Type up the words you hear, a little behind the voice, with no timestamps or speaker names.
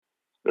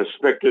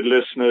Respected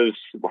listeners,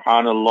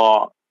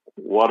 subhanallah,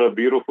 what a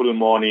beautiful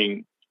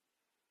morning.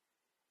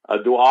 A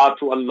dua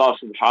to Allah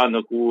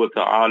subhanahu wa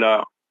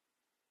ta'ala.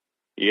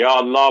 Ya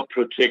Allah,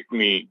 protect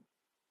me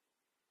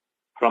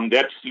from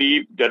that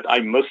sleep that I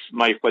miss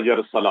my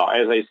Fajr Salah.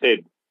 As I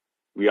said,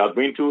 we are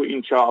going to,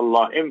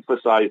 inshallah,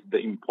 emphasize the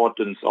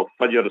importance of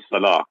Fajr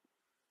Salah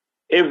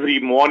every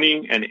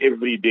morning and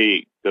every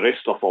day, the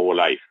rest of our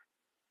life.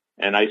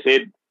 And I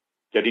said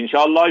that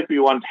inshallah, if we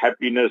want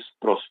happiness,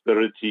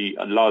 prosperity,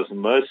 Allah's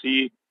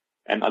mercy,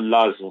 and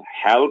Allah's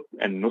help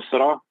and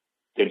nusra,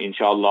 then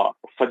inshallah,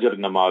 Fajr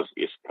namaz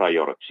is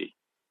priority.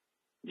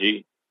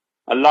 Ji,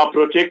 Allah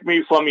protect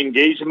me from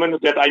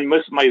engagement that I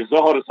miss my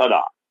Zuhr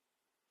Salah.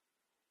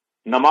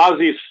 Namaz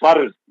is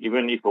farz,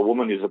 even if a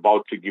woman is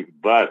about to give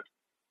birth.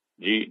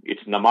 Ji,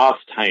 it's namaz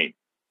time.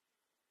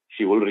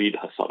 She will read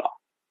her Salah.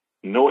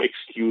 No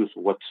excuse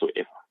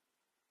whatsoever.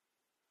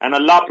 And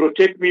Allah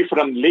protect me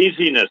from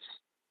laziness.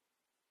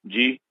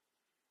 Ji,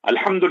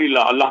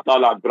 Alhamdulillah, Allah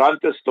Ta'ala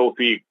grant us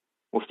tawfiq.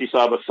 Mufti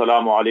Sahib,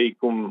 Assalamu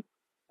alaikum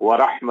wa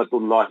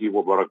rahmatullahi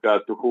wa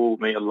barakatuhu.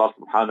 May Allah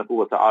subhanahu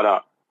wa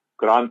ta'ala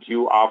grant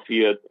you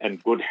afiyat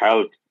and good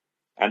health.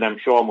 And I'm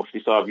sure,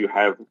 Mufti Sahib, you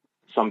have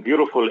some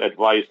beautiful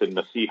advice and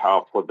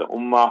Naseeha for the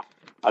Ummah.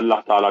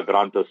 Allah Ta'ala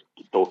grant us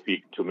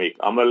tawfiq to make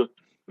amal.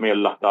 May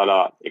Allah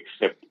Ta'ala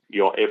accept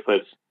your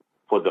efforts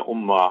for the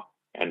Ummah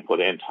and for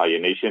the entire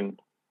nation.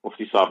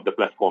 Mufti Sahib, the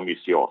platform is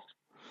yours.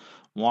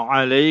 Wa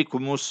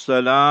alaykum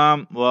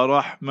assalam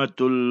wa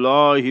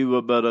rahmatullahi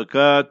wa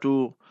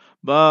barakatuh.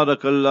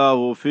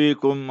 Barakallahu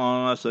feekum,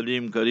 Moulana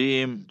Saliem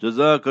Kariem.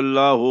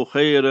 Jazakallahu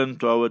khairan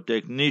to our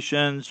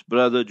technicians,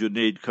 Brother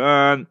Junaid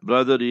Khan,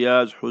 Brother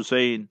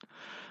A.K.Hoosen.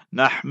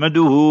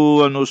 Nahmaduhu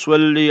wa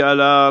nusalli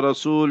ala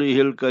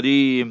rasulihil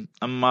Kareem.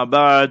 Amma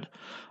ba'd.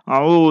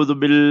 أعوذ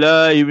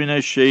بالله من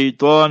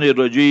الشيطان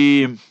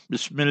الرجيم.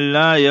 بسم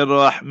الله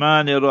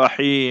الرحمن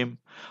الرحيم.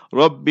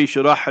 رب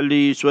اشرح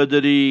لي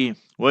صدري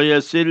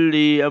ويسر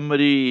لي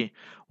أمري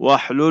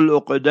واحلل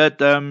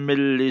عقدة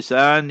من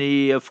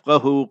لساني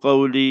يفقه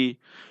قولي.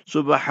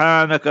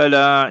 سبحانك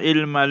لا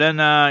علم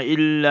لنا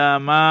إلا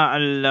ما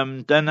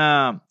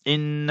علمتنا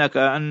إنك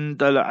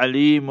أنت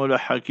العليم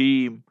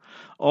الحكيم.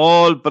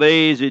 All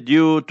praise is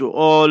due to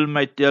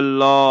Almighty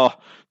Allah,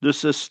 the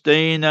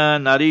sustainer,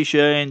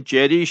 nourisher and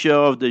cherisher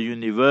of the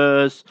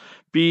universe.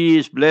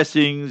 Peace,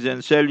 blessings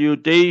and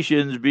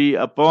salutations be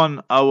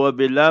upon our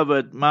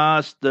beloved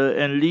master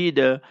and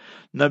leader,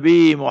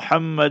 Nabi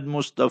Muhammad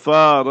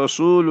Mustafa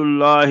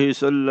Rasulullah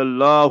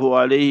sallallahu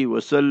alayhi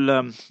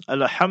wasallam.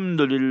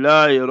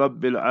 Alhamdulillahi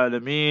Rabbil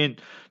Alameen.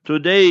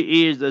 Today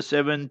is the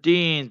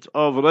 17th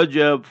of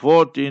Rajab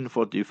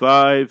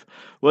 1445.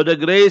 With the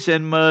grace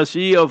and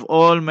mercy of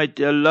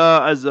Almighty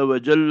Allah Azza wa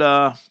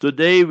Jalla,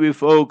 today we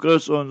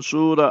focus on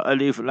Surah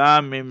Alif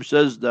Lam Mim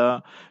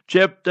Sajda,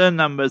 chapter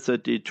number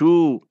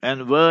 32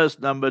 and verse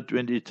number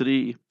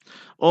 23.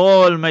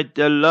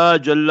 Almighty Allah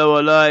Jalla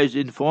wala is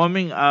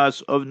informing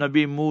us of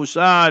Nabi Musa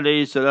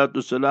alayhi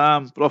salatu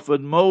salam,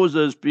 Prophet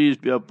Moses, peace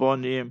be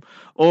upon him,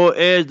 or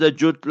as the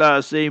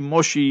Jutla say,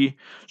 Moshi.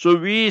 So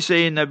we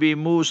say Nabi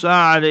Musa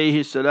alayhi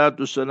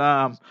salatu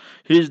salam.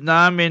 His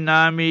Nami,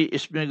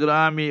 Ismi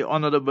Grami,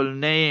 honorable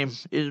name,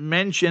 is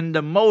mentioned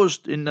the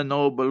most in the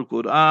noble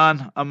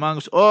Quran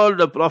amongst all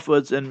the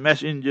prophets and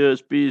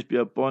messengers, peace be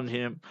upon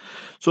him.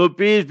 So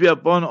peace be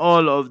upon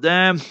all of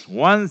them.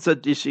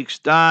 136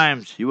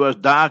 times he was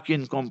dark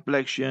in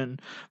complexion.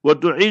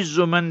 وَتُعِزُّ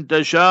مَن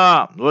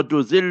تَشَاءُ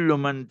وَتُذِلُّ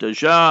مَن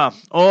تَشَاءُ.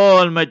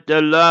 Almighty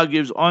Allah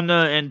gives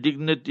honor and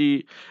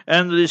dignity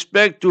and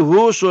respect to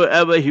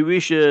whosoever He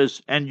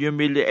wishes, and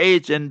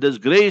humiliates and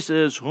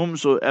disgraces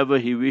whomsoever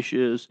He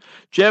wishes.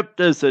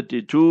 Chapter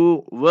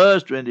 32,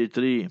 verse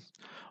 23.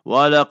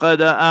 وَلَقَدْ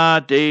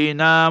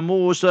آتَيْنَا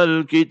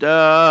مُوسَى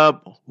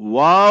الْكِتَابَ.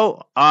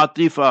 Wow,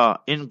 Atifa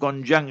in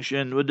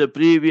conjunction with the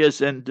previous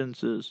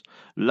sentences.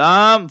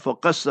 Lam for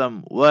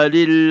Qasam.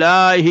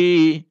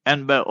 وَلِلَّهِ,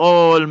 and by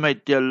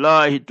Almighty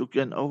Allah He took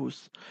an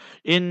oath.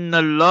 Inna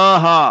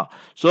Allah.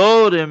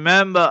 So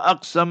remember,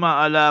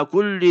 Aqsama ala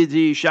kulli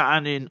dhi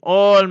sha'anin.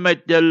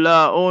 Almighty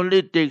Allah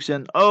only takes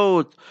an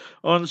oath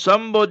on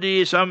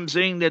somebody,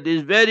 something that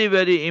is very,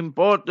 very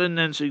important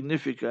and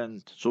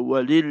significant. So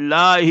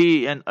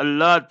walillahi, and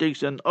Allah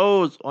takes an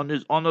oath on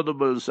His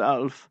honorable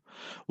self.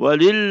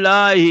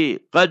 وَلِلَّهِ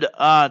قَدْ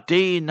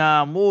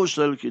آتَيْنَا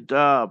مُوسَى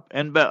الْكِتَابِ.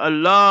 And by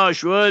Allah,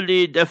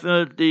 surely,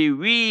 definitely,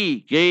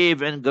 we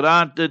gave and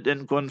granted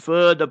and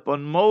conferred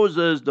upon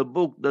Moses the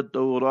book, the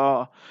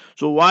Torah.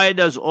 So why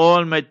does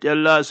Almighty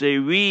Allah say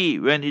we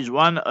when He's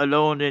one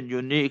alone and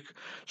unique?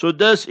 So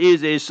this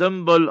is a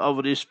symbol of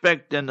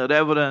respect and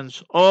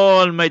reverence.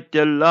 Almighty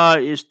Allah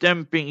is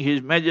stamping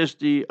His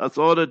majesty,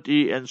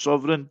 authority and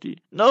sovereignty.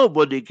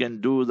 Nobody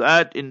can do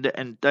that in the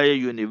entire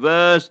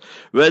universe,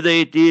 whether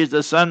it is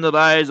the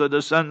sunrise or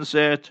the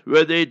sunset,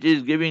 whether it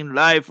is giving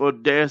life or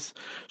death.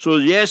 So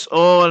yes,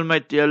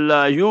 Almighty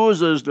Allah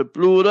uses the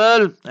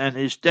plural and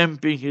is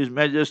stamping His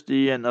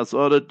majesty and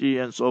authority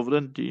and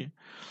sovereignty.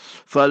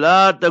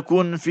 فَلَا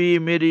تَكُنْ فِي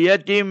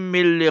مِرْيَةٍ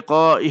مِّن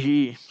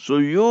لِقَائِهِ. So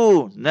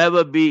you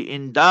never be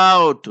in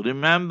doubt.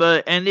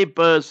 Remember, any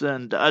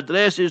person, the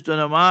address is to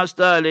the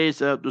Master alayhi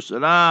salatu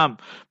salam,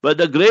 but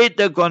the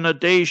greater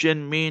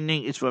connotation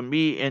meaning is for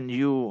me and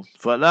you.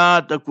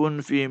 فَلَا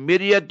تَكُنْ فِي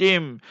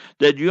مِرْيَةٍ,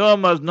 that you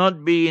must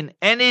not be in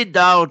any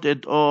doubt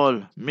at all.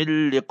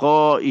 مِّن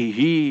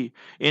لِقَائِهِ,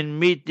 in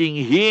meeting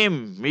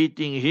Him,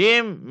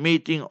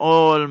 meeting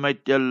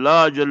Almighty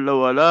Allah Jalla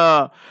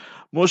wala.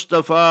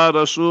 Mustafa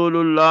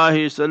Rasulullah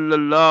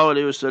sallallahu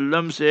alayhi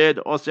wasallam said,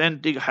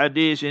 authentic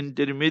hadith in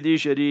Tirmidhi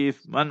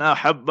Sharif, Man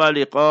ahabba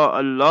liqa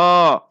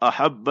Allah,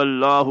 ahabba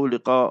Allahu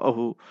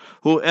liqa'ahu.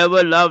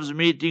 Whoever loves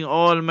meeting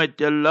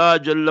Almighty Allah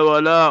Jalla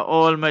wala,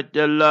 Almighty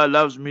Allah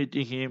loves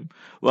meeting him.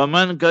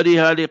 وَمَنْ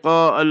كَرِهَ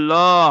لِقَاءَ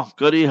اللَّهِ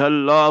كَرِهَ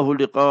اللَّهُ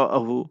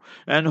لِقَاءَهُ.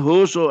 And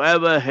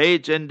whosoever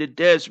hates and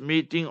detests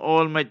meeting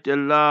Almighty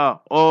Allah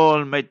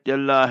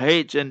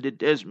hates and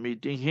detests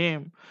meeting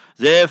him.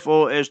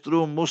 Therefore, as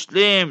true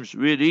Muslims,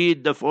 we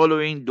read the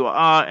following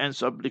dua and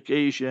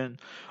supplication.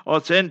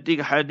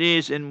 Authentic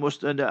hadith in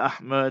Musnad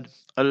Ahmad.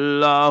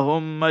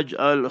 Allahumma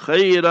aj'al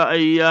khayra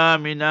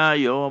ayyamina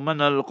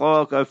yawman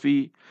alqaka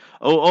fi.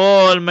 O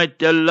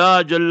Almighty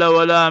Allah Jalla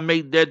wala,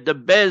 make that the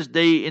best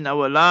day in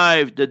our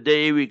life, the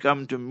day we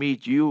come to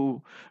meet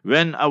you.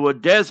 When our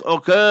death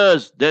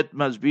occurs, that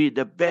must be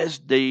the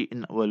best day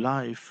in our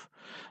life.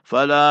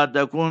 فَلَا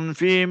تَكُنْ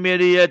فِي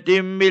مِرْيَةٍ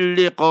مِّن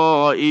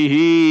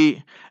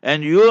لِقَائِهِ.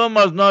 And you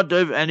must not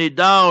have any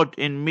doubt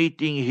in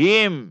meeting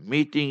him,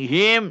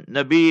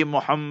 Nabi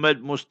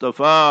Muhammad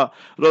Mustafa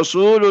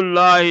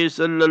Rasulullah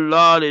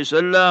sallallahu alayhi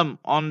wasallam,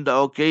 on the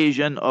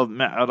occasion of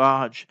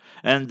Mi'raj.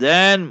 And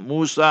then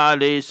Musa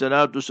alayhi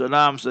salatu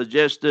salam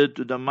suggested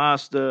to the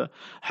Master,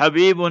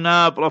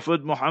 Habibuna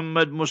Prophet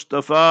Muhammad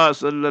Mustafa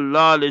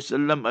sallallahu alayhi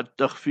wasallam,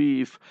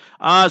 at-takhfif.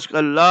 Ask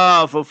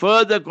Allah for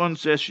further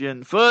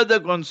concession.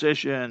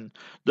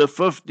 The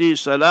 50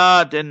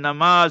 salat and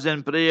namaz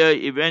and prayer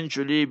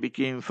eventually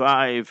became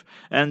 5.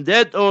 And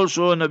that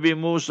also Nabi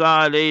Musa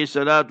alayhi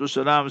salatu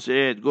salam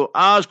said, go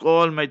ask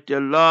Almighty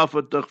Allah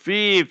for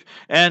takhfif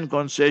and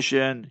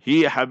concession.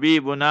 He,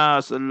 Habibuna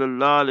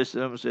sallallahu alayhi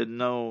wasallam, said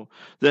no.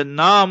 Then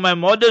now my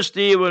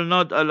modesty will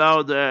not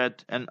allow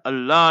that. And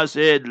Allah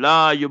said,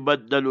 La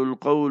yubaddalul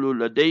qawlu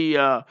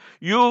ladayya.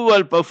 You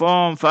will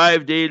perform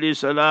 5 daily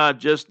salat.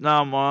 Just now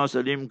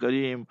Saliem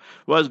Kariem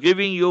was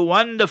giving you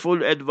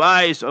wonderful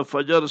advice of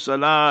Fajr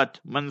Salat.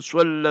 Man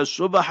swalla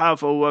subha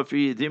fahuwa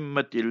fi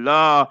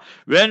dhimmatillah.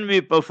 When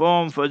we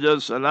perform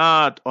Fajr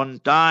Salat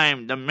on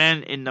time, the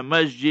men in the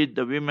masjid,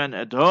 the women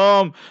at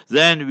home,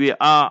 then we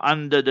are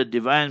under the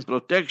divine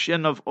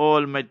protection of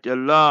Almighty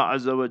Allah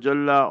Azza wa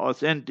Jalla.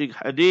 Authentic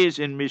hadith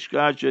in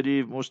Mishkat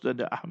Sharif,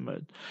 Musnad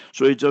Ahmad.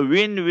 So it's a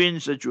win-win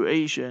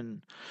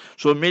situation.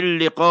 So min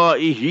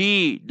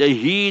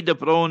liqa'ihi, the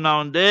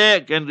pronoun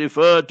there can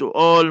refer to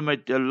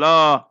Almighty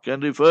Allah,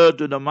 can refer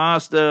to the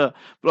Master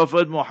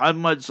Prophet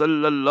Muhammad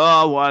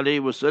sallallahu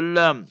alaihi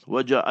wasallam.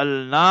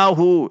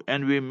 وَجَعَلْنَاهُ,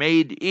 and we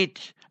made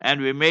it,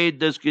 and we made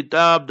this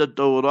kitab, the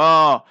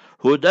Torah,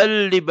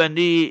 Hudal li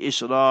Bani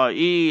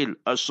Israel,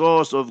 a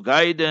source of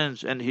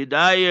guidance and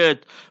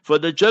hidayat for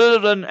the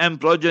children and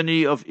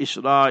progeny of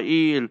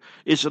Israel.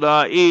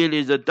 Israel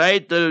is the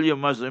title, you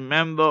must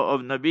remember,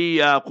 of Nabi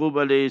Yaqub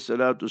alayhi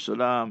salatu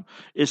salam.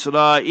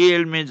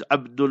 Israel means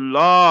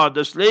Abdullah,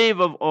 the slave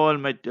of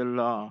Almighty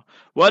Allah.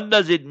 What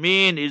does it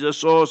mean is a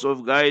source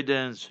of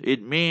guidance?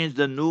 It means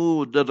the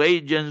nur, the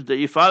radiance,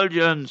 the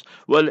effulgence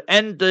will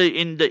enter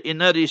in the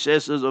inner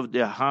recesses of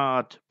their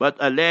heart. But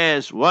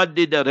alas, what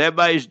did the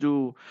rabbis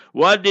do?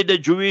 What did the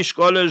Jewish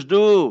scholars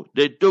do?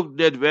 They took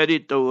that very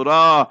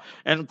Torah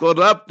and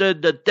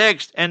corrupted the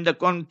text and the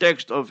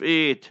context of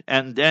it.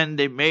 And then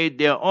they made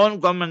their own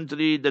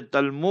commentary, the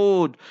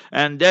Talmud.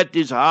 And that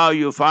is how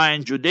you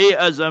find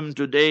Judaism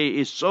today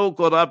is so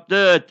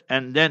corrupted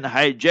and then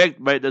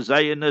hijacked by the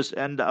Zionists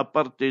and the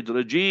apartheid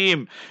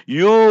regime,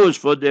 used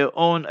for their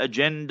own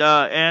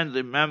agenda and,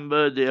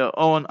 remember, their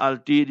own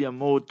ulterior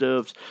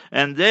motives.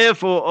 And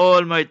therefore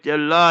Almighty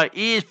Allah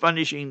is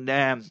punishing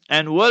them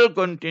and will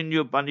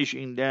continue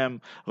punishing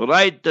them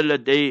right till the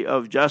day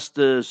of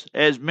justice,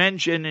 as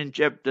mentioned in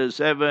chapter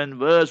 7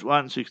 verse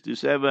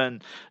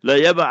 167.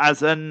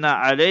 لَيَبْعَثَنَّ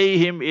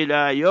عَلَيْهِمْ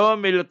إِلَى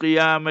يَوْمِ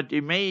الْقِيَامَةِ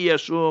مَنْ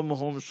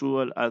يَسُومُهُمْ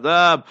سُوءَ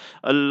الْعَذَابِ.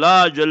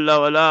 Allah Jalla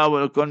wala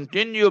will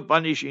continue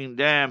punishing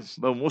them,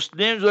 but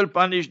Muslims will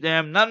punish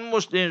them,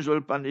 non-Muslims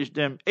will punish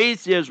them,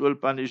 atheists will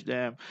punish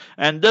them,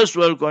 and this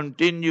will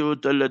continue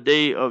till the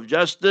day of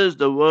justice,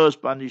 the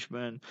worst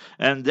punishment.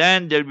 And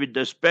then they'll be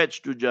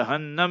dispatched to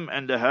Jahannam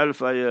and the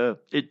hellfire,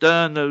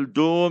 eternal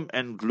doom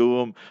and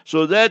gloom.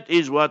 So that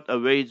is what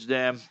awaits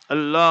them.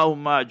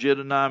 Allahumma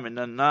ajirna min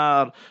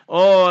an-nar.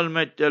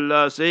 Almighty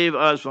Allah, save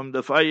us from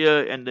the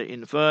fire and the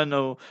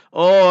inferno.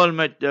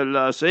 Almighty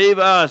Allah, save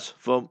us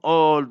from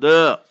all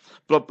the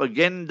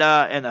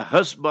propaganda and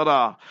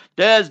hasbara.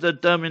 That's the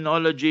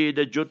terminology,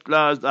 the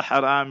jutlas, the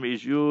haram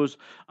is used.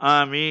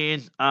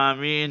 Ameen,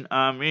 ameen,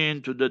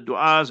 ameen to the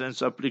du'as and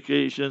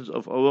supplications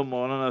of our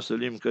Moulana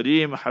Saliem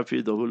Kariem,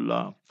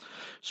 Hafidahullah.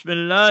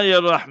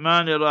 Bismillahir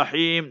Rahmanir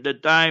Rahim. The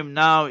time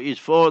now is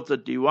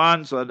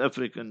 4:31 South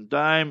African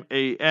time,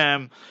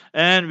 AM,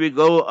 and we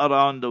go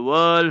around the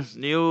world.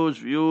 News,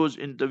 views,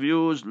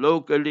 interviews,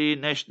 locally,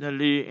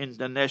 nationally,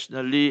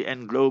 internationally,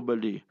 and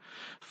globally.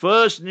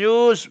 First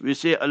news, we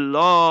say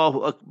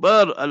Allahu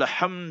Akbar,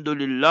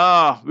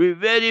 Alhamdulillah. We're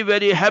very,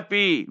 very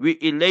happy. We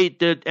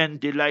elated and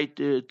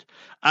delighted.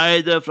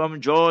 Either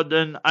from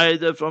Jordan,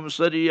 either from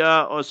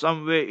Syria, or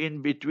somewhere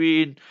in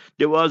between.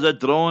 There was a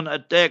drone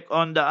attack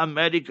on the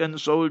American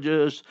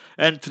soldiers,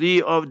 and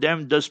 3 of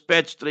them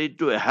dispatched straight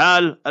to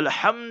hell.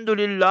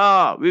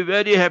 Alhamdulillah, we're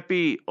very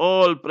happy.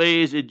 All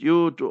praise is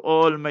due to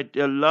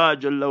Almighty Allah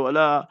Jalla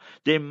wala.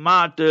 They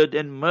martyred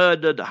and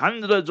murdered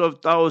hundreds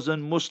of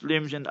thousands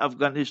Muslims in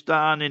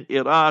Afghanistan, in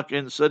Iraq,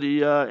 in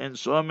Syria, and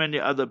so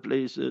many other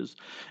places.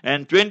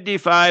 And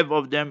 25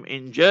 of them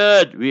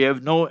injured. We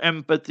have no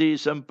empathy,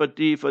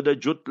 sympathy for the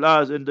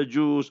Jutlas and the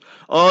Jews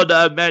or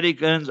the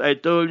Americans. I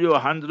told you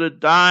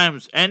 100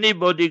 times,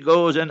 anybody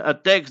goes and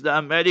attacks the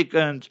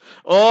Americans,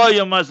 or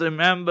you must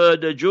remember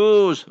the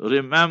Jews.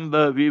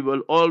 Remember, we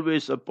will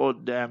always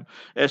support them,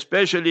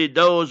 especially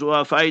those who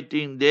are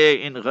fighting there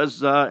in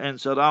Gaza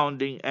and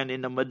surrounding and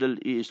in the Middle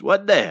East.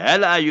 What the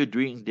hell are you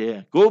doing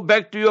there? Go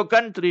back to your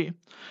country.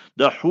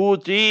 The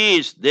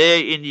Houthis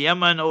there in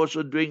Yemen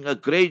also doing a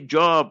great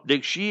job. The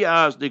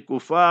Shias, the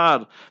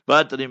Kuffar.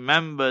 But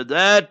remember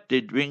that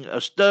they're doing a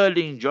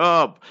sterling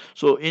job.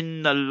 So,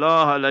 Inna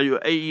Allah la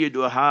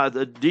yu'ayyidu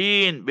hadha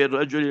ad-deen bi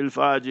rajul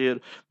al-fajir.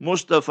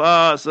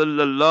 Mustafa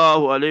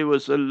sallallahu alayhi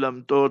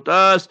wasallam taught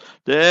us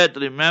that,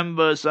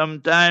 remember,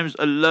 sometimes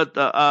Allah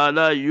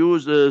Ta'ala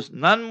uses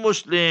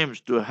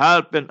non-Muslims to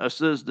help and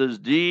assist this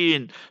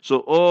deen.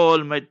 So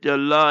Almighty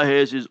Allah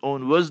has His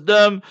own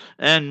wisdom,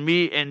 and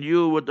me and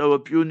you with our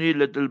puny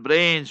little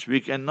brains, we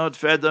cannot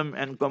fathom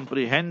and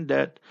comprehend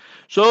that.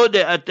 So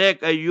they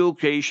attack a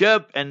UK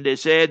ship and they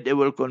said they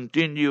will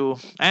continue.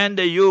 And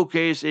the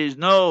UK says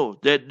no,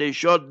 that they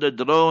shot the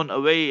drone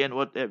away and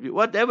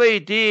whatever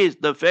it is,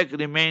 the fact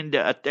remains they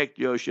attacked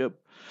your ship.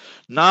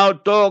 Now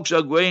talks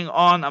are going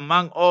on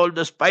among all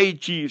the spy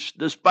chiefs.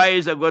 The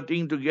spies are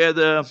getting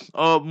together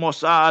of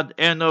Mossad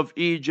and of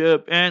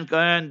Egypt and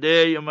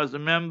there. You must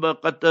remember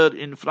Qatar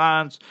in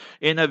France,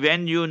 in a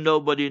venue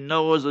nobody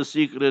knows, a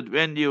secret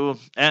venue,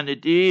 and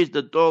it is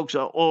the talks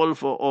are all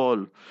for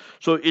all.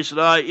 So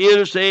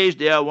Israel says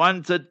there are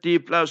 130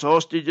 plus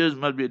hostages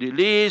must be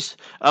released.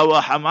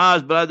 Our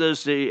Hamas brothers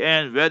say,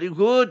 and very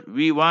good,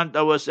 we want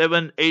our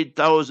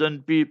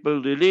 8,000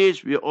 people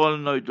released. We all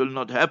know it will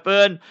not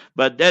happen,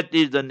 but that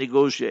is the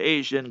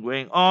negotiation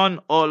going on,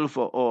 all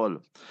for all.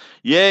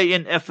 Yeah,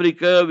 in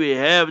Africa we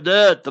have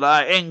the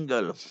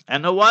triangle,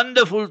 and a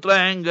wonderful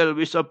triangle.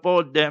 We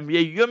support them.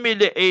 We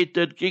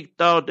humiliated,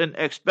 kicked out, and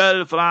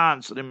expelled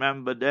France.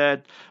 Remember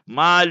that.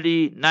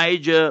 Mali,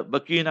 Niger,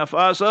 Burkina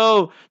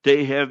Faso,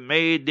 they have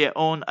made their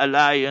own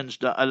alliance,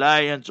 the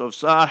alliance of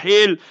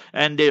Sahel,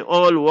 and they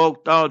all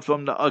walked out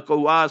from the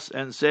ECOWAS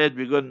and said,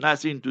 we got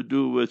nothing to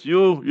do with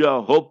you. You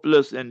are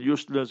hopeless and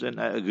useless,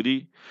 and I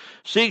agree.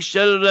 6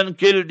 children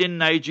killed in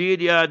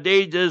Nigeria.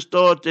 They just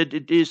thought that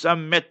it is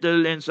some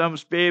metal and some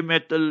spare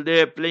metal.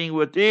 They're playing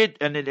with it,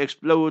 and it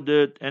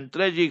exploded. And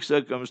tragic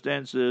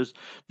circumstances,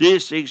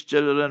 these 6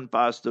 children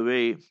passed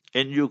away.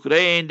 In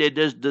Ukraine, they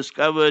just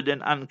discovered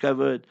and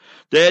uncovered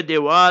that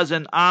there was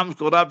an arms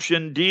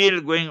corruption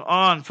deal going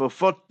on for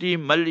 $40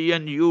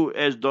 million.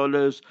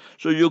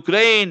 So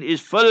Ukraine is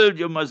filled,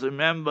 you must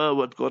remember,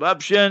 with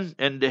corruption,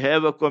 and they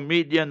have a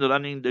comedian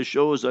running the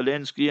show,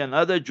 Zelensky,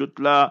 another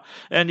Jutla,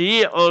 and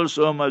he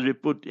also must be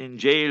put in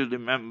jail.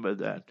 Remember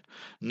that.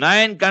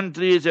 9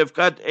 countries have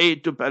cut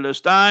aid to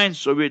Palestine,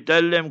 so we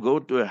tell them go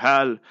to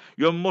hell.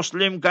 You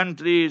Muslim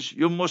countries,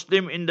 you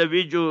Muslim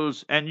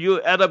individuals, and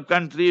you Arab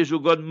countries who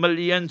got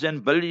millions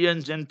and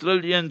billions and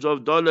trillions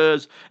of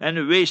dollars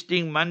and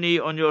wasting money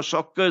on your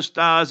soccer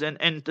stars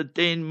and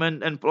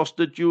entertainment and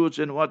prostitutes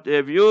and what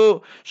have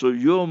you. So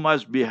you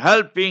must be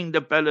helping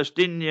the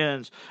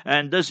Palestinians,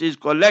 and this is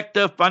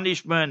collective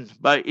punishment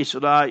by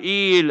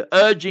Israel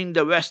urging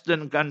the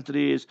Western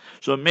countries.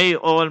 So may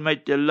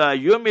Almighty Allah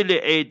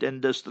humiliate and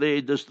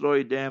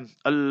destroy them.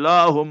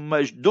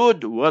 Allahumma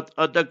shdud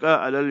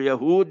wat'ataka alal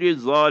yahudi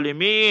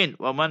zalimin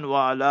wa man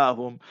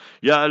wa'alahum.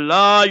 Ya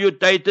Allah, you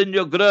tighten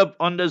your grip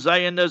on the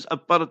Zionist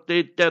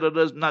apartheid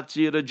terrorist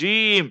Nazi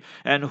regime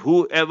and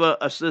whoever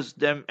assists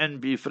them and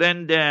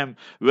befriend them,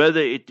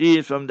 whether it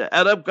is from the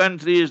Arab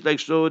countries like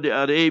Saudi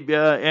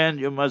Arabia and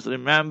you must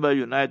remember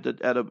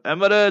United Arab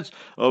Emirates,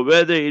 or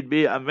whether it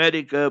be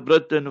America,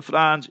 Britain,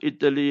 France,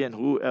 Italy, and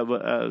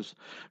whoever else.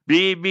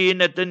 Bibi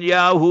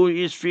Netanyahu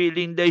is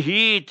feeling the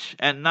heat,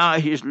 and now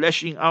he's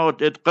lashing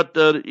out at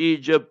Qatar,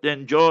 Egypt,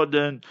 and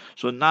Jordan.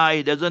 So now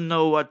he doesn't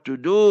know what to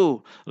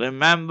do.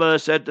 Remember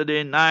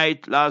Saturday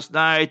night, last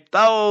night,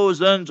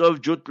 thousands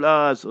of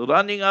Jutlas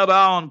running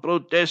around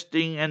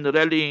protesting and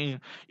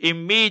rallying.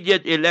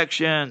 Immediate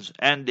elections,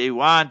 and they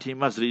want he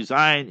must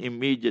resign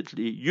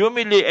immediately.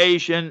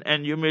 Humiliation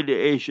and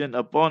humiliation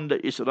upon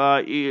the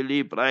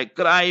Israeli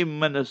crime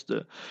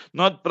minister.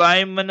 Not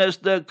prime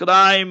minister,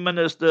 crime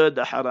minister,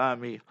 the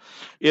harami.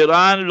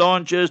 Iran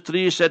launches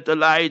 3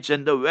 satellites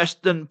and the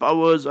Western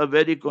powers are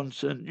very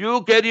concerned.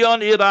 You carry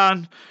on,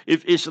 Iran.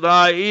 If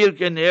Israel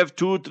can have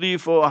 2, 3,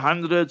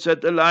 400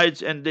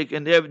 satellites and they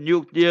can have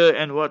nuclear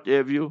and what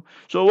have you.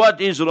 So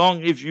what is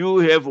wrong if you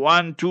have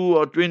 1, 2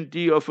 or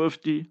 20 or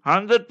 50?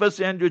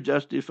 100% you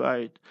justify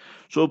it.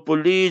 So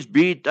police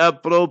beat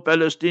up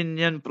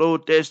pro-Palestinian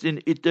protests in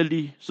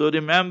Italy. So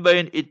remember,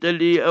 in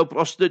Italy a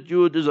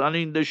prostitute is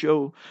running the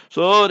show.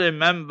 So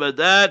remember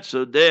that.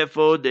 So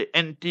therefore the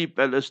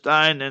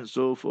anti-Palestine and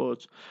so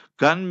forth.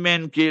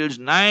 Gunman kills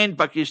 9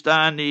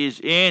 Pakistanis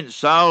in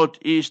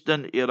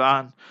southeastern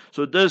Iran.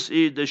 So this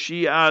is the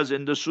Shias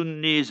and the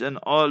Sunnis and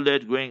all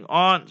that going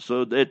on.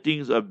 So the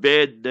things are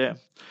bad there.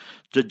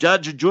 The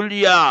Judge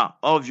Julia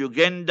of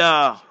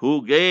Uganda,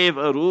 who gave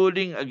a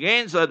ruling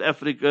against South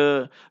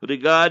Africa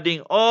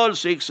regarding all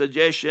 6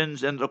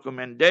 suggestions and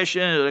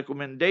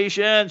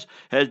recommendations,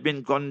 has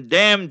been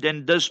condemned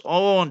and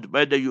disowned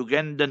by the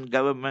Ugandan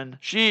government.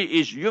 She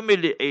is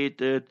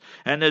humiliated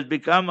and has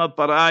become a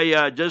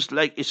pariah, just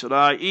like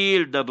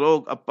Israel, the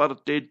rogue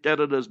apartheid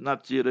terrorist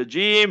Nazi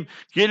regime,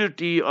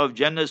 guilty of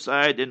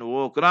genocide and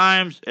war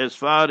crimes as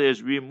far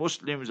as we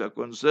Muslims are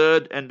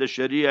concerned and the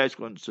Sharia is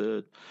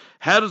concerned.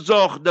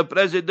 Herzog, the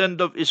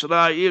president of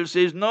Israel,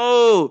 says,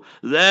 no,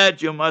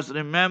 that you must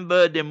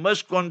remember they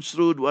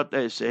misconstrued what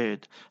I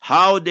said.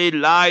 How they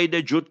lied,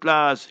 the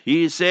Jutlas.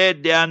 He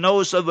said there are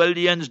no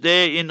civilians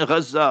there in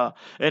Gaza.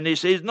 And he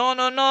says, no,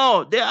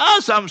 there are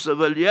some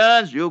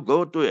civilians. You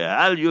go to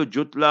hell, you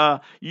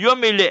Jutla.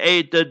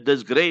 Humiliated,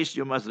 disgrace,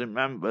 you must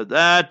remember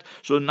that.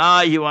 So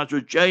now he wants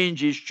to change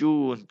his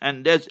tune.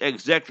 And that's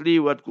exactly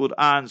what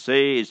Quran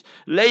says.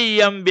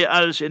 Layam bi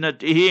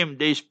al-sinatihim.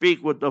 They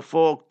speak with the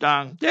forked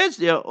tongue. That's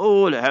their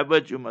old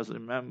habit, you must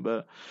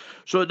remember.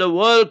 So the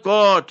World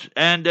Court,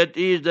 and that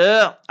is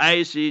the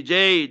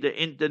ICJ, the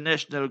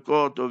International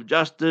Court of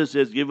Justice,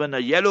 has given a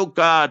yellow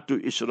card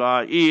to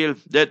Israel.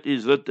 That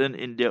is written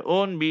in their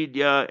own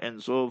media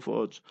and so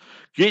forth.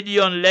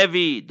 Gideon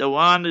Levy, the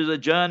one who is a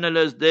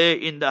journalist there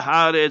in the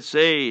Haaretz,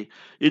 say,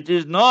 it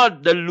is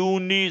not the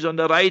loonies on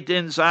the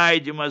right-hand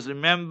side, you must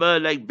remember,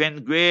 like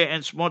Ben-Gvir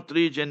and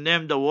Smotrich and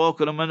them, the war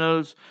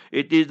criminals.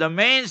 It is the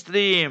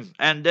mainstream,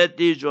 and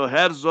that is your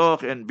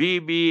Herzog and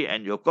Bibi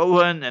and your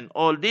Cohen and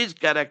all these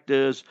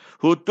characters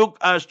who took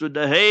us to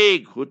The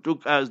Hague, who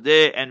took us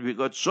there, and we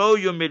got so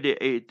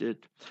humiliated.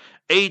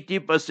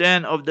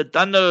 80% of the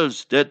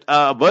tunnels that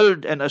are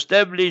built and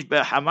established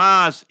by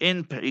Hamas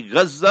in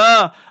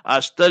Gaza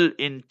are still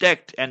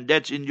intact, and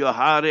that's in your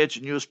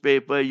Haaretz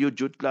newspaper, you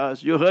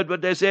Jutlas. You heard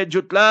what they said,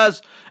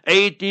 Jutlas?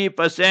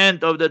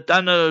 80% of the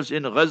tunnels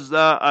in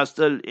Gaza are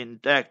still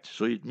intact.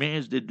 So it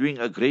means they're doing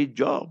a great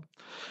job.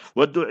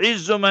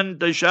 وَتُعِزُّ مَنْ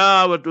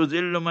تَشَاءُ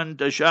وَتُذِلُّ مَنْ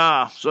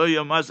تَشَاءُ. So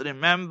you must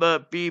remember,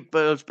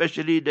 people,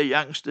 especially the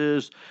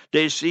youngsters,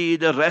 they see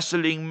the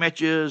wrestling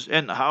matches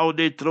and how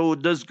they throw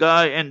this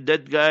guy and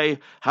that guy.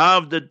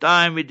 Half the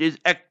time it is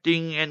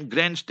acting and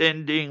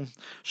grandstanding.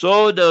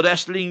 So the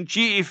wrestling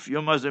chief,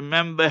 you must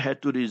remember,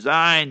 had to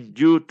resign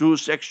due to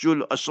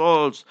sexual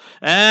assaults.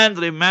 And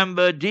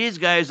remember, these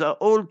guys are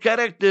old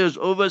characters,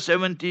 over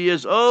 70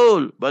 years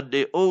old, but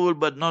they're old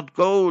but not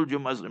cold, you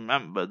must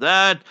remember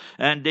that.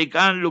 And they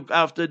can't look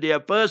after their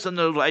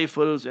personal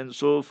rifles and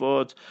so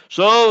forth.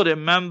 So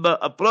remember,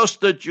 a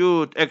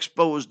prostitute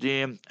exposed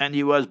him and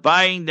he was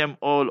buying them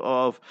all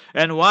off,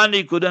 and one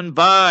he couldn't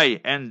buy,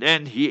 and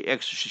then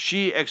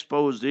she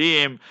exposed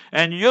him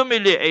and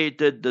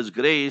humiliated,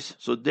 disgrace.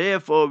 So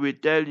therefore we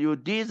tell you,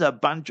 these are a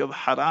bunch of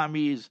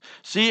haramis.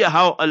 See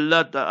how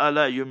Allah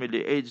Ta'ala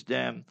humiliates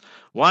them.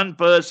 One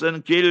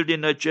person killed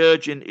in a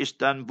church in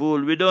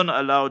Istanbul. We don't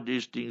allow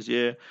these things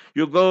here.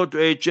 You go to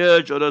a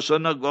church or a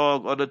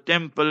synagogue or a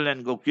temple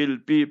and go kill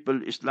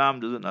people.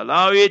 Islam doesn't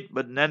allow it,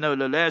 but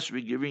nevertheless,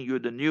 we're giving you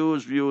the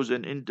news, views,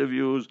 and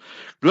interviews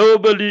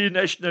globally,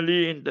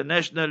 nationally,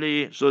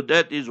 internationally. So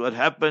that is what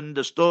happened.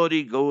 The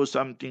story goes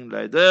something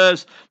like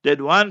this,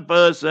 that one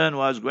person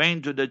was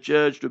going to the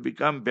church to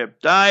become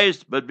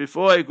baptized, but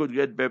before he could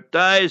get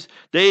baptized,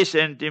 they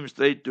sent him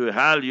straight to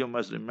hell. You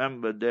must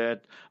remember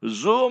that.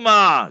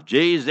 Zuma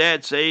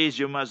JZ says,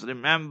 you must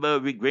remember,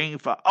 we're going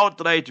for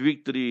outright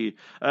victory.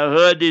 I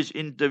heard this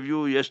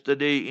interview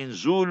yesterday in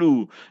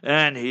Zulu,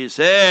 and he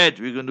said,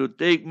 we're going to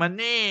take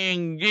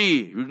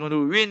Maningi, we're going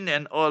to win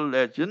and all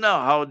that. You know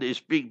how they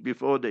speak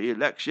before the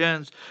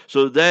elections.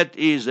 So that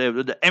is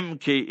the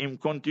MK,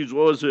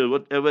 Imkontizoze,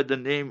 whatever the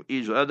name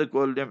is, rather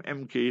call them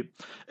MK.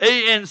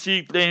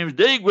 ANC claims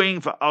they're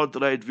going for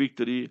outright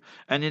victory.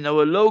 And in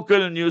our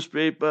local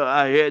newspaper,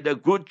 I had a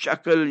good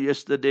chuckle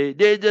yesterday.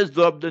 They just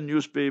dropped the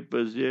newspaper.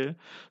 papers here.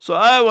 So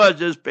I was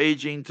just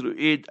paging through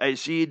it. I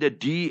see the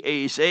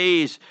DA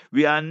says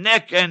we are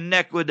neck and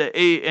neck with the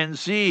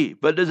ANC,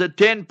 but there's a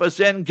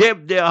 10% gap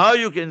there. How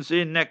you can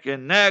say neck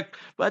and neck?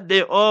 But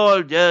they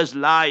all just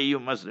lie. You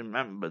must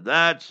remember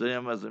that. So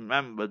you must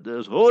remember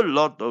there's a whole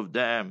lot of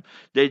them.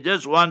 They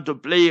just want to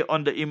play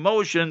on the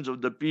emotions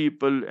of the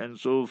people and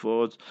so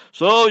forth.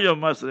 So you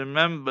must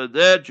remember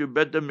that. You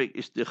better make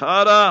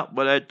istikhara.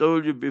 But I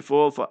told you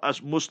before, for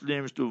us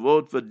Muslims to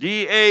vote for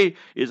DA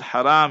is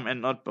haram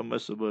and not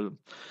permissible.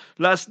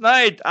 Last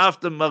night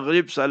after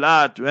Maghrib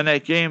Salat, when I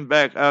came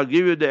back, I'll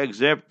give you the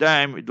exact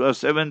time. It was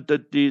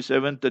 7:30,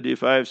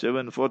 7:35,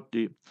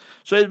 7:40.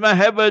 So it's my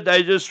habit,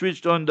 I just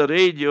switched on the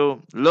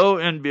radio. Lo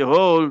and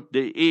behold,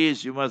 there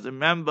is, you must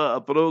remember,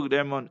 a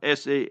program on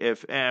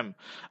SAFM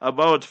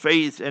about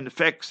faith and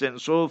facts and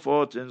so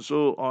forth and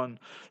so on.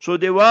 So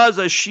there was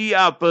a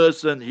Shia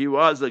person, he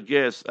was a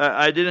guest.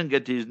 I didn't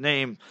get his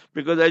name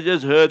because I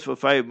just heard for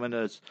 5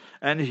 minutes.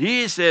 And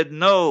he said,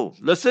 no,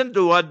 listen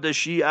to what the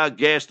Shia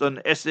guest on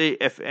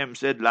SAFM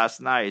said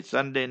last night,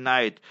 Sunday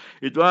night.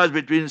 It was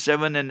between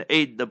 7 and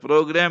 8, the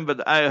program,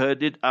 but I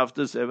heard it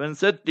after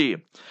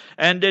 7:30.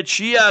 And that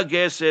Shia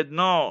guest said,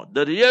 no,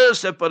 the real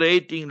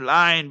separating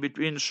line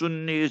between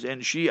Sunnis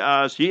and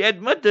Shias, he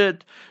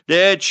admitted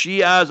that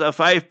Shias are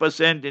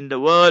 5% in the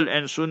world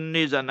and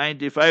Sunnis are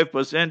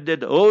 95%.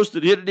 That host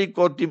really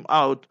caught him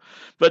out.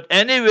 But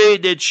anyway,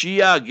 that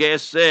Shia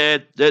guest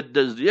said that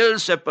the real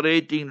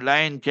separating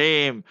line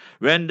came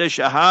when the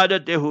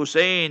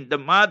Shahadat-e-Hussein, the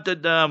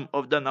martyrdom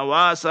of the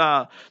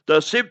Nawasa, the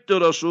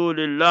Sibtu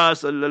Rasulullah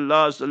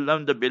sallallahu alaihi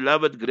wasallam, the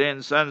beloved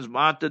grandson's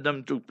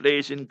martyrdom took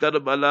place in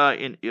Karbala,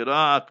 in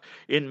Iraq,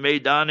 in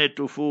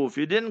Maidan-e-Tufuf.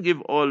 He didn't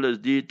give all the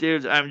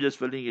details. I'm just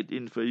filling it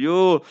in for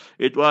you.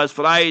 It was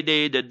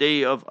Friday, the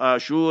day of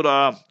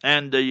Ashura,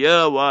 and the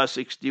year was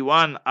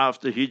 61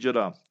 after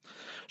Hijrah.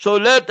 So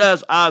let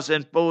us ask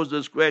and pose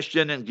this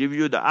question and give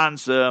you the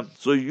answer.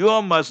 So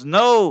you must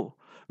know,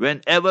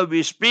 whenever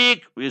we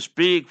speak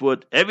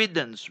with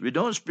evidence. We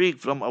don't speak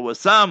from our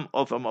thumb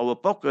or from our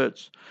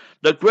pockets.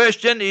 The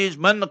question is,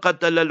 Man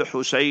qatala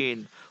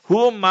al-Husayn?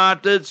 Who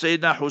martyred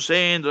Sayyidina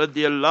Hussein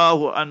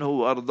radiallahu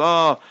anhu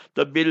arda,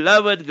 the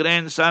beloved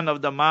grandson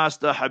of the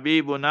Master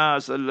Habibuna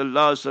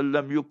sallallahu alaihi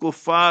wasallam? You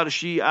kuffar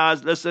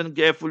Shi'as, listen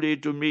carefully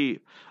to me.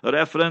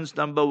 Reference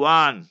number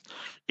 1.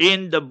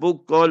 In the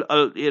book called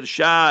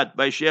Al-Irshad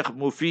by Sheikh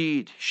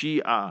Mufid,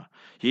 Shia,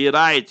 he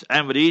writes,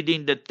 I'm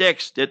reading the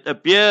text that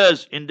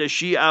appears in the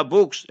Shia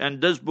books,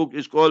 and this book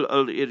is called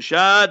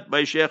Al-Irshad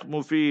by Sheikh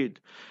Mufid.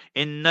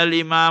 إن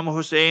الإمام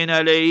حسين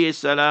عليه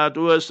الصلاة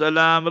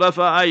والسلام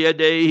رفع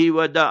يديه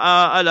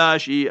ودعا على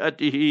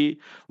شيعته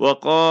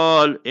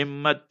وقال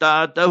إن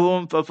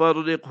متعتهم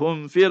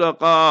ففرقهم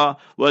فرقا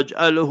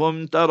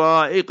واجعلهم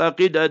طرائق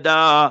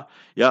قددا.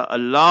 Ya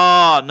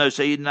Allah, no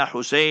Sayyidina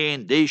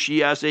Hussein. They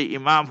Shia say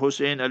Imam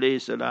Hussein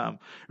alayhi salam.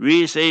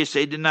 We say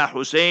Sayyidina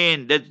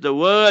Hussein. That's the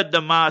word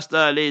the Master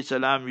alayhi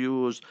salam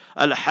used.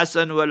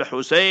 Al-Hasan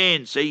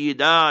wal-Hussein,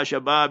 Sayyida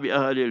Shababi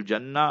Ahlil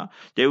Jannah.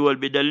 They will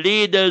be the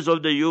leaders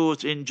of the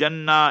youth in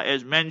Jannah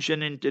as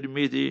mentioned in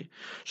Tirmidhi.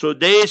 So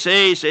they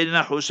say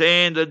Sayyidina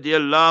Hussein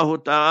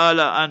radiallahu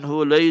ta'ala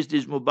anhu raised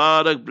his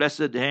Mubarak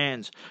blessed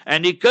hands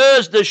and he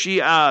cursed the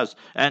Shias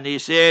and he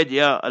said,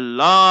 Ya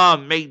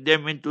Allah, make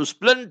them into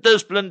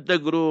splinters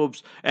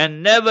groups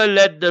and never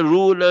let the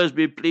rulers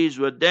be pleased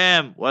with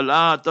them.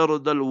 وَلَا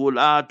تَرُدَ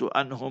الْوُلَاةُ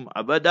أَنْهُمْ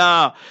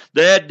أَبَدًا.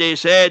 That they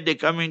said they're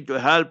coming to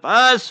help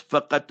us,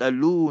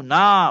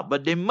 فَقَتَلُونَا,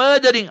 but they're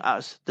murdering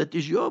us. That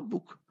is your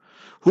book.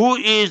 Who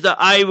is the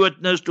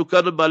eyewitness to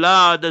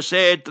Karbala, the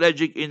sad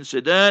tragic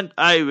incident?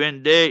 I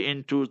went there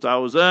in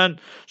 2000.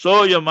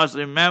 So you must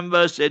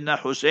remember Sayyidina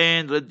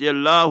Hussein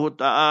radiallahu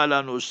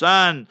ta'ala anhu's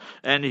son.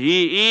 And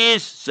he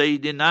is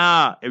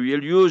Sayyidina, if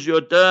you'll use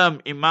your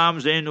term, Imam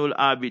Zainul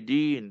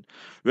Abidin.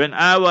 When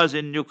I was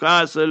in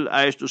Newcastle,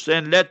 I used to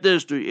send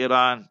letters to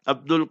Iran.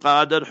 Abdul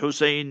Qadir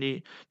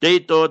Husseini, they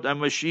thought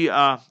I'm a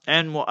Shia.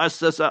 And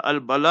Muassasa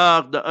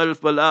al-Balagh, the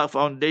Al-Balagh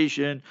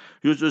Foundation,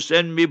 used to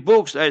send me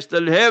books. I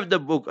still have the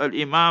book,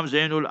 Al-Imam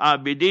Zainul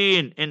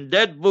Abidin. In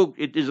that book,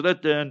 it is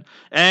written,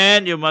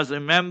 and you must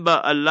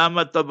remember,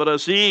 Allama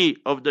Tabrasi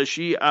of the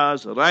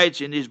Shias writes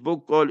in his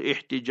book called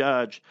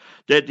Ihtijaj,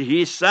 that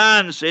his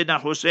son,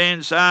 Sayyidina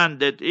Hussein's son,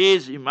 that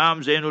is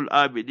Imam Zainul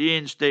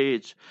Abidin,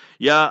 states,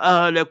 Ya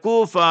Ahl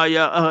Kufa,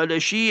 Ya Ahl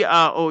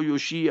Shia, O you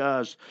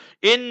Shias,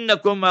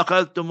 Innakum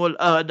akhadtumul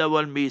ahda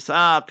wal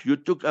mithaq. You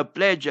took a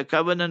pledge, a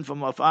covenant from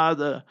my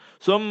father.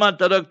 Thumma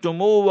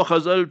taraktumu wa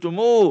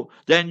khazaltumu.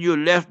 Then you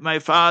left my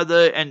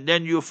father and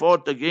then you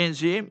fought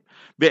against him.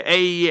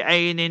 بأي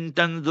عين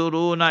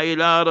تنظرون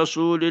إلى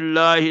رسول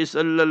الله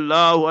صلى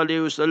الله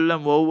عليه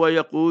وسلم وهو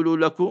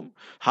يقول لكم.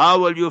 How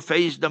will you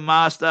face the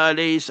Master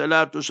عليه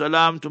الصلاة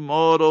والسلام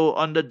tomorrow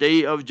on the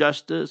day of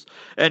justice?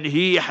 And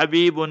he,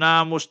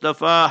 Habibuna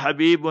Mustafa,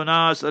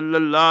 Habibuna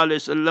sallallahu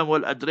alayhi wasallam,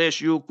 will address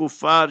you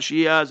kuffar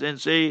Shias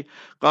and say,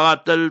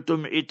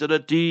 qataltum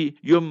itrati,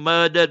 you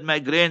murdered my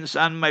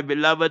grandson, my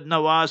beloved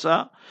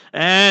Nawasa,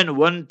 and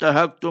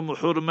wantahaktum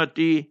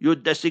hurmati, you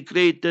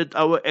desecrated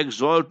our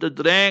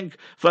exalted rank.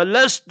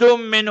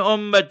 Falastum min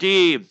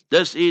ummati.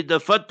 This is the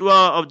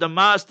fatwa of the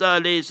Master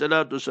alayhi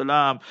salatu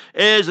salam,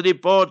 as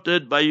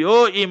reported by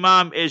your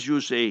Imam, as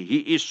you say. He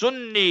is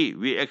Sunni,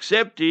 we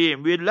accept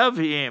him, we love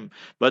him,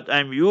 but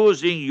I'm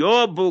using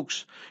your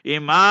books,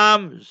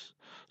 Imam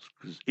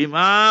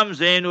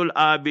Zainul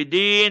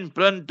Abidin,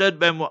 printed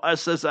by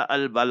Muassasa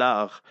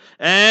Al-Balagh.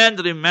 And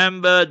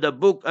remember the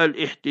book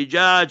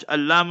Al-Ihtijaj,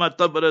 Allama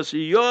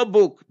Tabrasi, your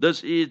book.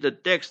 This is the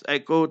text I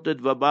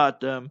quoted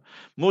verbatim.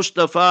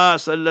 Mustafa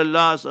sallallahu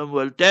alaihi wasallam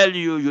will tell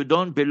you, you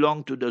don't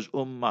belong to this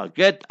ummah.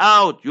 Get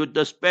out, you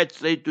dispatch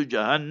straight to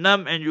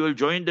Jahannam, and you will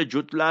join the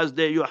Jutlas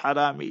there, you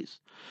haramis.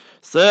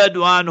 Third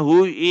one,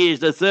 who is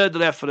the third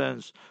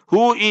reference?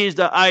 Who is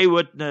the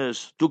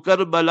eyewitness to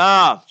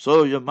Karbala?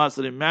 So you must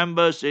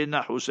remember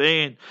Sayyidina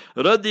Hussein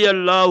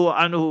radiyallahu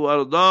anhu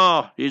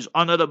ardah. His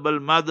honorable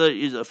mother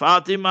is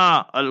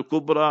Fatima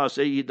al-Kubra,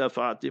 Sayyida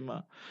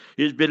Fatima.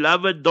 His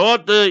beloved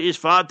daughter is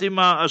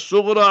Fatima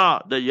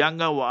al-Sughra, the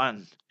younger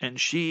one. And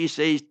she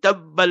says,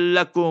 Tabbal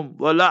lakum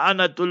wa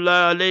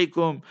la'anatullah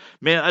alaykum.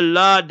 May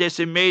Allah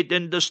decimate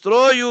and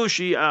destroy you,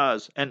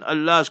 Shias, and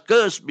Allah's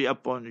curse be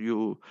upon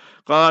you.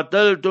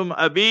 Qataltum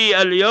abi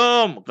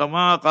al-yawm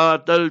kama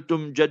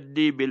qataltum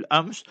jaddi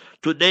bil-ams.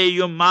 Today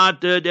you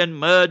martyred and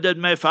murdered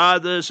my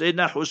father,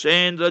 Sayyidina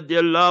Hussein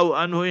radiallahu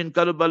anhu in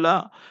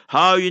Karbala.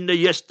 How in the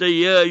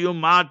yesteryear you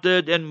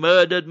martyred and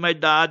murdered my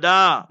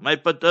dada, my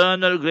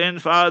paternal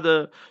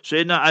grandfather,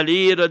 Sayyidina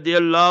Ali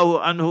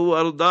radiallahu anhu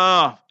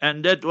ardah.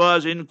 And that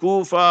was in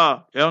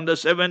Kufa on the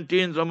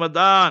 17th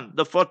Ramadan,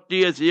 the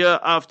 40th year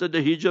after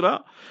the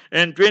Hijrah.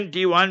 And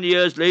 21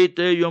 years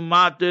later you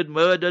martyred,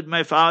 murdered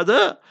my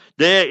father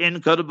there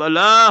in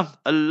Karbala.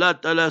 Allah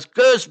Ta'ala's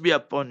curse be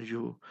upon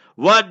you.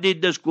 What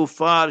did this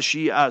kuffar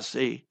Shia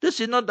say? This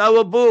is not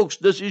our books,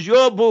 this is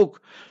your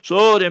book.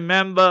 So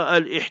remember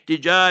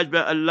Al-Ihtijaj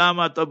by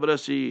Allama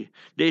Tabrasi.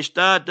 They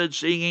started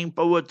singing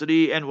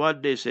poetry, and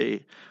what they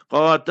say?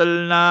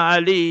 قاتلنا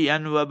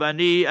عليا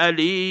وبني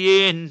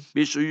علي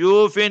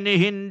بسيوف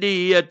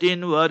هندية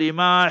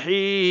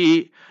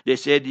ورماح. They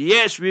said,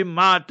 yes, we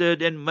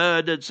martyred and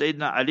murdered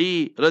Sayyidina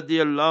Ali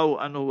radiallahu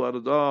anhu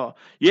warda.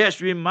 Yes,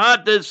 we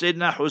martyred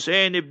Sayyidina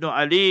Hussein ibn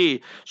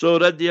Ali. So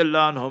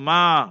radiallahu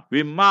anhuma,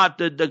 we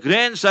martyred the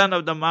grandson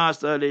of the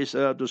Master alayhi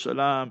salatu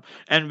salam,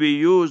 and we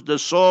used the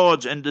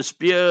swords and the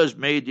spears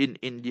made in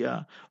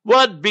India.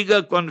 What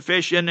bigger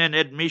confession and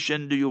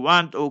admission do you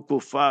want, O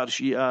kuffar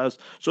Shias?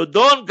 So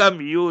don't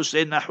come use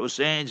Sayyidina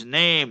Hussein's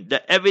name.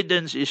 The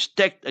evidence is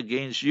stacked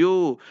against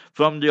you.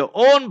 From your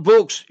own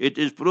books, it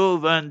is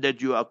proven that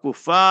you are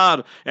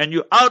kuffar and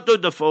you out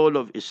of the fold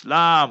of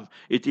Islam.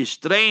 It is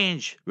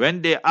strange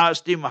when they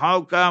asked him,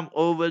 how come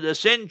over the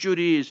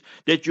centuries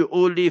that you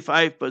only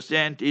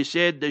 5%? He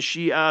said the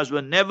Shias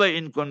were never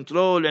in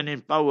control and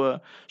in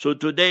power. So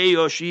today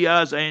your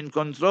Shias are in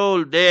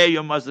control. There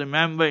you must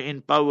remember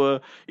in power.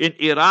 In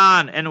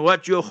Iran, and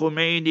what your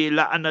Khomeini,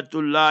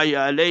 la'anatullahi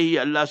alayhi,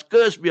 Allah's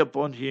curse be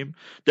upon him.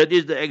 That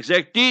is the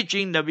exact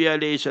teaching Nabi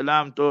alayhi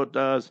salam taught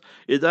us.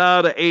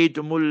 إِذَا رَأَيْتُمُ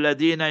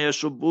الَّذِينَ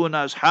يَسُبُّونَ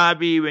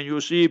أَصْحَابِي. When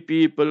you see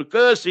people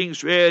cursing,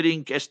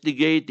 swearing,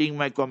 castigating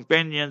my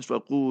companions,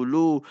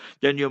 فَقُولُوا.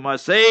 Then you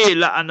must say,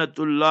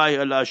 la'anatullahi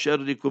ala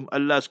sharrikum.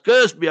 Allah's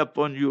curse be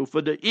upon you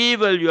for the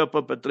evil you are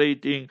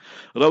perpetrating.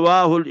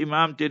 Rawahul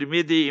Imam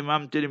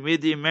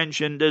Tirmidhi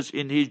mentioned this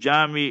in his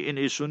Jami, in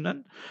his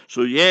Sunan.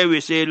 So yeah, we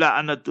say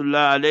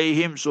la'anatullah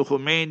alayhim. So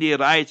Khomeini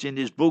writes in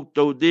his book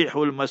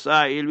Tawdihul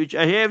Masail, which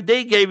I have,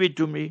 they gave it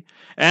to me.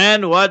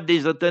 And what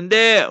is written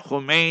there?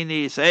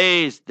 Khomeini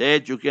says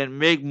that you can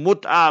make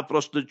mut'a,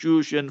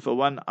 prostitution, for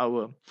 1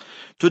 hour.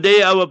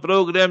 Today our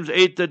programs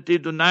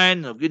 8:30 to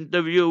 9,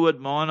 interview with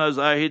Moulana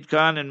Zahid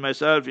Khan and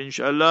myself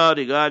inshallah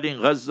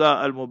regarding Gaza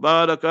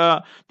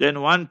al-Mubarakah.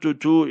 Then 1 to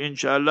 2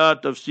 inshallah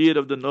tafsir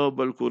of the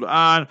Noble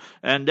Quran,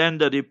 and then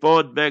the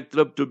report back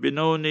trip to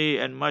Benoni,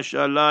 and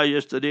mashallah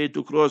yesterday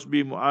to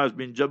Crosby Muaz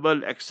bin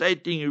Jabal.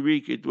 Exciting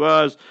week it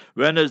was.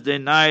 Wednesday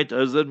night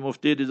Hazrat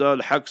Mufti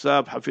Rizal Haq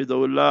Sahab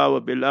Hafidhullah,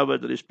 a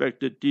beloved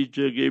respected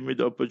teacher, gave me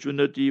the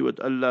opportunity with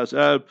Allah's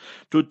help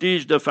to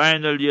teach the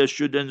final year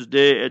students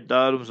there at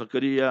Darul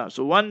Zakaria.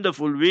 So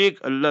wonderful week.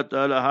 Allah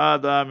Ta'ala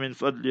hada min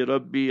fadli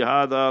Rabbi,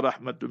 hada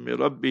rahmatun min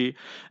Rabbi.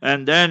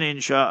 And then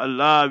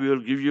inshallah we will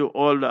give you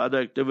all the other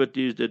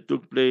activities that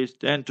took place.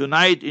 Then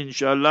tonight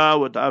inshallah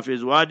with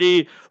Hafiz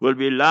Wadi will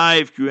be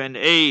live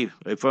Q&A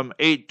from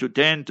 8 to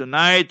 10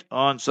 tonight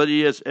on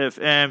Sirius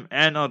FM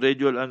and on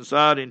Radio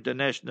Al-Ansar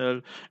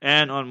International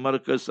and on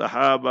Markaz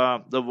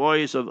Sahaba, the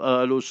voice of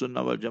Ahlus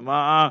Sunnah wal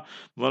Jama'ah.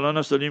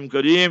 Moulana Salim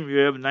Kariem, you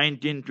have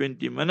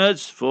 19-20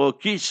 minutes for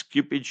kiss.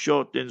 Keep it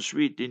short and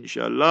sweet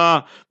inshallah.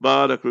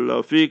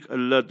 Barakallahu feek.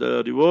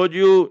 Allah reward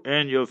you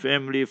and your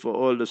family for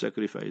all the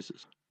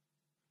sacrifices.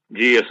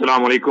 Ji,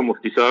 Assalamu alaikum,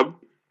 Mufti Saab.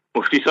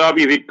 Mufti Saab,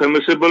 is it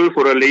permissible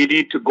for a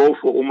lady to go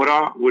for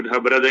Umrah with her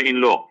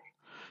brother-in-law?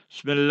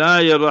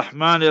 Bismillahir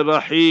Rahmanir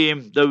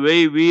Rahim. The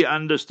way we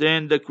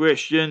understand the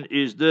question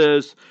is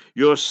this: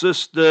 your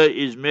sister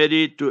is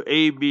married to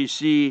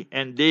ABC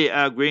and they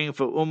are going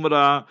for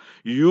Umrah.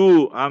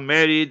 You are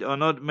married or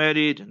not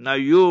married. Now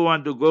you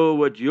want to go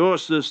with your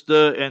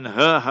sister and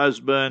her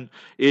husband.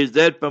 Is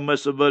that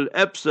permissible?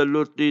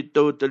 Absolutely,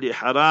 totally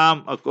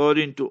haram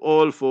according to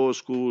all four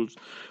schools.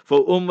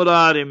 For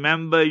Umrah,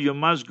 remember you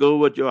must go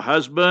with your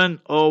husband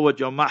or with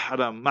your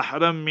mahram.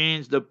 Mahram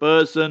means the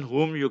person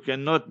whom you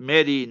cannot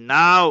marry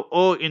now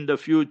or in the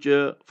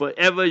future.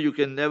 Forever you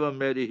can never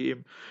marry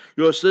him.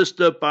 Your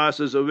sister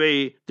passes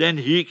away, then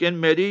he can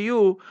marry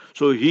you.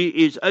 So he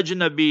is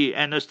ajnabi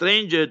and a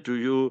stranger to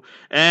you,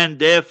 and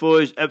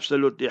therefore is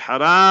absolutely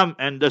haram.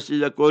 And this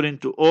is according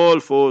to all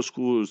four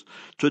schools.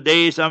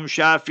 Today some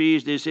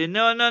Shafis, they say,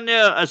 no,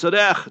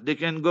 asrah. They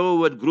can go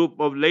with group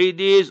of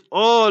ladies.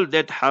 All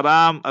that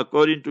haram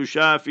according to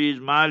Shafis,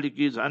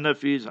 Malikis,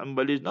 Hanafis,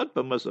 Hanbalis, not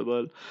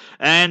permissible.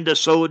 And the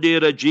Saudi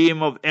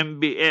regime of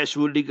MBS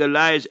who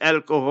legalize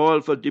alcohol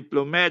for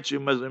diplomats, you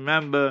must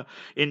remember,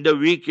 in the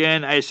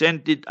weekend I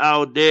sent it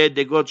out there.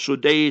 They got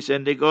Sudais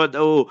and they got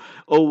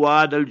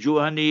Awad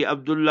Al-Juhani,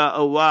 Abdullah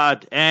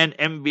Awad, and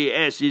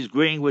MBS is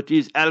going with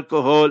his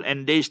alcohol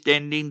and they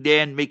standing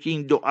there and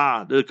making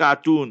dua, the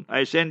cartoon.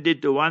 I sent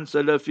it to one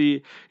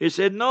Salafi. He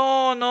said,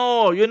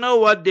 no, you know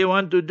what they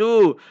want to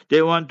do?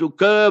 They want to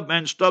curb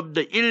and stop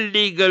the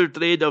illegal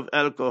trade of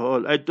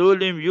alcohol. I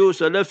told him, you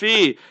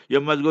Salafi,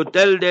 you must go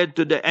tell that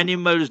to the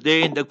animals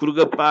there in the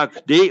Kruger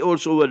Park. They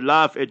also will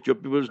laugh at your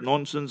people's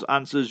nonsense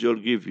answers you'll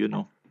give,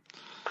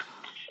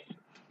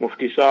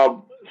 Mufti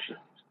Saab,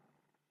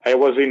 I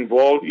was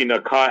involved in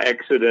a car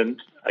accident.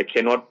 I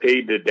cannot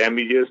pay the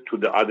damages to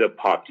the other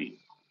party.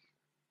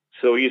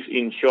 So is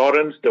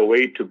insurance the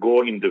way to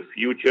go in the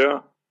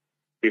future?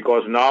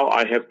 Because now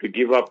I have to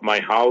give up my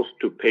house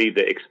to pay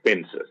the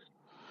expenses.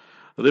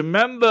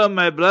 Remember,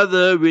 my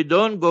brother, we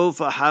don't go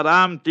for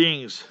haram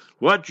things.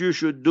 What you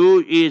should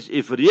do is,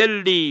 if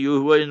really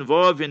you were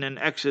involved in an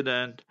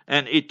accident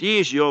and it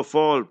is your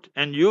fault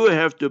and you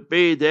have to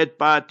pay that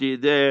party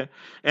there,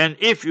 and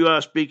if you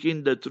are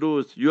speaking the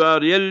truth, you are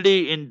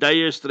really in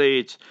dire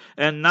straits,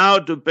 and now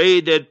to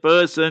pay that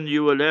person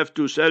you will have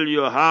to sell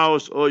your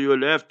house or you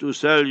will have to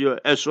sell your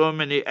so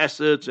many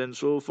assets and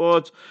so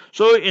forth.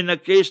 So in a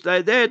case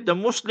like that, the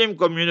Muslim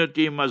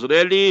community must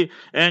rally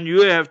and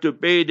you have to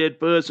pay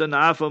that person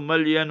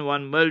 500,000,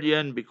 1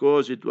 million,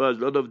 because it was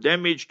a lot of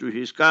damage to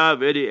his car,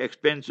 very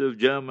expensive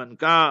German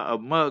car, a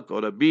Merc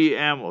or a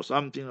BM or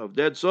something of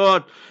that sort.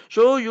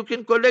 So you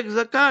can collect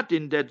zakat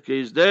in that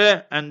case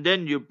there, and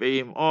then you pay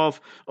him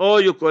off,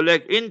 or you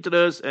collect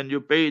interest and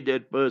you pay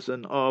that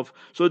person off.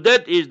 So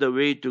that is the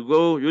way to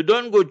go. You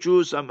don't go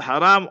choose some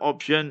haram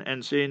option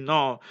and say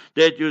no,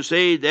 that you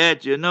say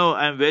that,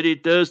 I'm very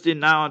thirsty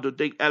now to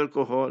take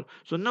alcohol.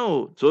 So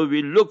no, so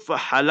we look for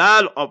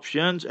halal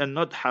options and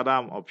not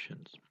haram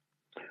options.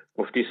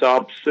 Mufti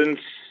Saab, since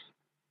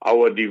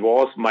our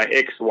divorce, my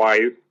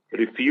ex-wife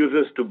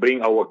refuses to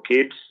bring our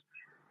kids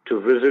to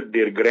visit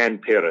their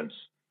grandparents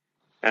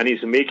and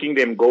is making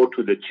them go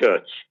to the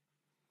church.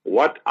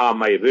 What are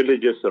my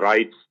religious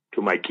rights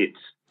to my kids?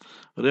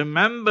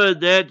 Remember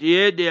that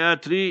here there are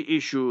three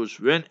issues.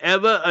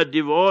 Whenever a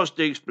divorce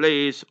takes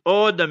place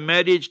or the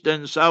marriage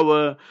turns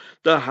sour,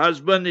 the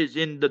husband is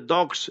in the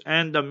docks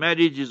and the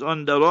marriage is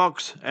on the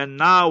rocks, and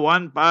now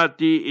one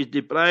party is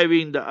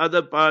depriving the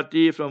other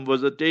party from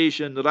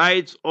visitation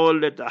rights, all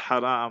that are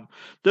haram.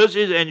 This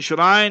is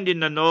enshrined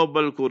in the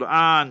noble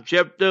Quran,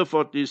 chapter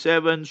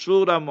 47,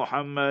 Surah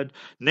Muhammad,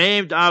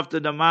 named after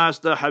the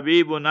Master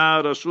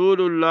Habibuna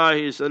Rasulullah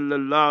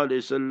sallallahu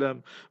alaihi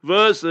wasallam,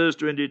 verses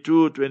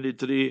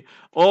 22-23.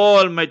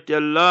 Almighty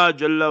Allah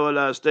Jalla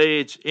wala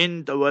states,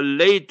 In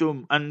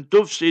tawallaytum an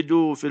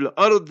tufsidu fil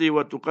ardi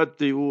wa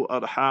tuqatti'u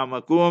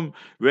arhamakum.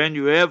 When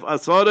you have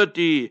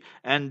authority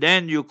and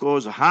then you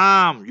cause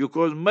harm, you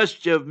cause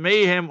mischief,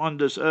 mayhem on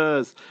this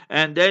earth,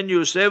 and then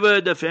you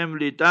sever the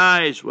family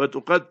ties, wa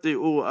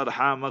tuqatti'u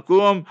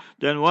arhamakum,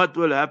 then what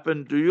will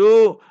happen to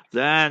you?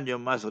 Then you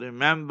must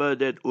remember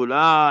that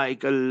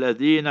ulaika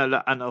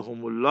alladhina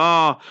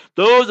la'anahumullah.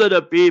 Those are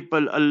the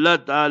people Allah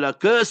Ta'ala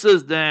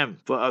curses them.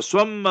 For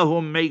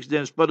aswammahum makes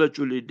them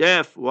spiritually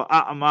deaf. Wa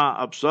a'ma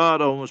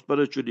absarahum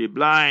spiritually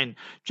blind.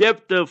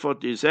 Chapter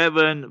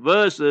 47,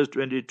 verses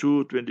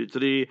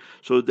 22-23.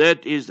 So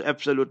that is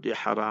absolutely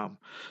haram.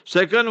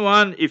 Second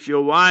one, if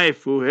your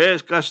wife who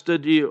has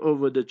custody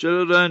over the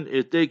children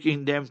is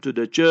taking them to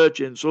the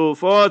church and so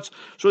forth,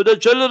 so the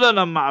children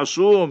are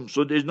ma'asum,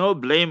 so there's no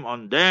blame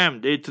on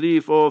them. They're 3,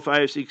 4,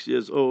 5, 6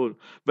 years old.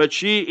 But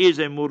she is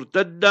a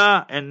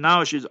murtadda and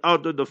now she's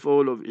out of the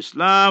fold of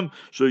Islam.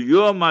 So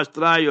you must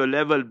try your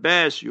level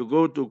best. You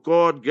go to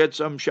court, get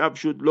some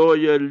sharpshoot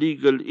lawyer,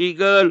 legal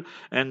eagle,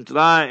 and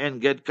try and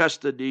get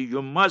custody.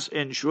 You must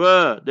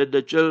ensure that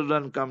the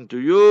children come to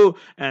you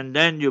and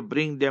then you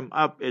bring them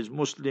up as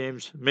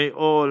Muslims. May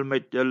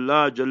Almighty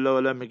Allah Jalla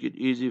wala make it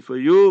easy for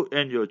you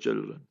and your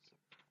children.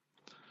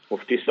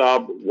 Mufti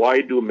Saab,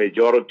 why do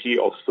majority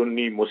of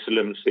Sunni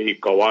Muslims say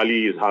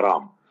Qawwali is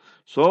haram?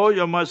 So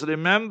you must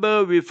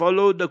remember we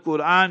follow the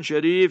Quran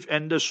Sharif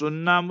and the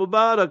Sunnah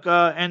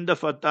Mubarakah and the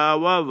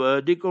Fatawa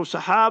verdict of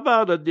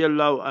Sahaba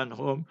radiallahu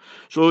anhum.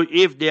 So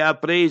if they are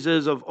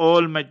praises of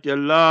Almighty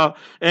Allah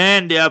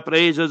and they are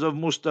praises of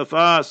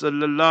Mustafa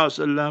sallallahu alaihi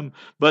wasallam,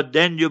 but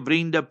then you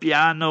bring the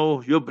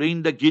piano, you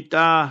bring the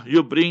guitar,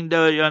 you bring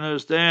the, you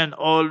understand,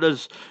 all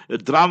this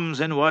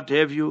drums and what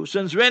have you.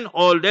 Since when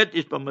all that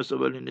is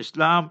permissible in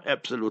Islam?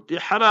 Absolutely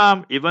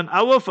haram. Even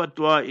our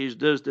fatwa is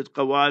this, that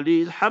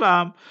qawali is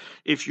haram.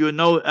 If you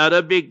know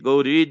Arabic,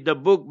 go read the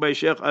book by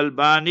Sheikh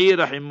Albani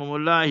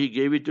rahimahullah. He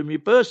gave it to me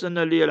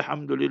personally,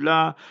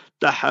 alhamdulillah.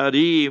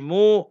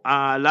 Taharimu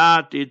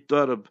alati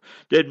tarb,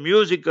 that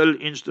musical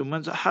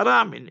instruments are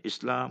haram in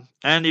Islam.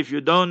 And if you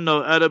don't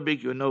know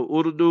Arabic, you know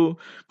Urdu,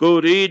 go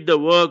read the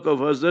work of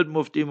Hazrat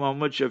Mufti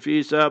Muhammad Shafi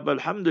Sahab.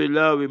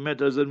 Alhamdulillah, we met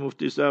Hazrat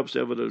Mufti Sahab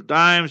several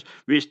times.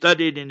 We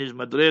studied in his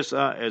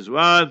madrasa as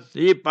well.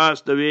 He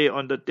passed away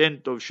on the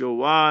 10th of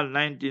Shawwal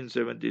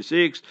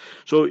 1976.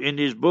 So in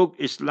his book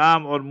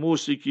Islam or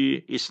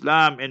Musiki,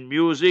 Islam and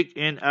Music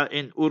in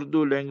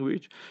Urdu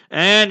language.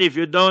 And if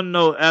you don't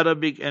know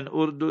Arabic and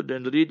Urdu,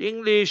 then read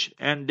English,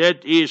 and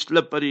that is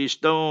Slippery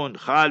Stone,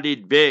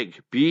 Khalid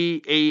Beg,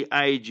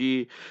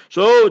 Baig.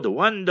 So the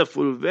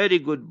wonderful, very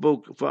good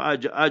book for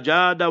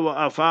Ajada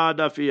wa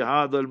Afada fi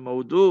Hadal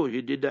Mawdu.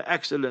 He did an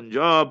excellent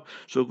job.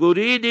 So go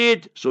read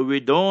it. So we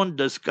don't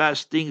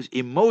discuss things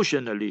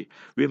emotionally.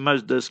 We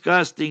must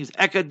discuss things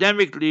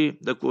academically.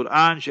 The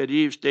Quran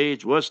Sharif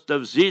states,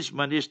 "Wastafziz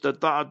man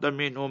istata'ta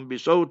minhum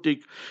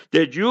bisawtik,"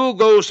 that you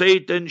go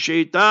Satan,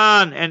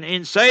 Shaitan, and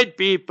incite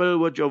people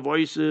with your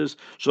voices.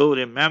 So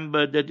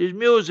remember that is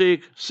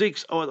music.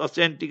 6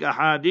 authentic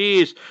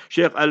hadiths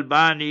Sheikh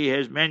Albani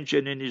has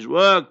mentioned in his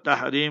work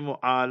Tahrimu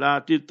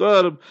Alati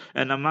Turb,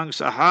 and among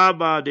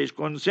Sahaba there is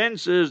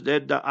consensus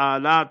that the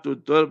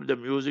Alatu Turb, the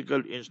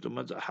musical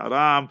instruments, are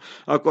haram.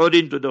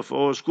 According to the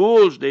 4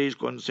 schools there is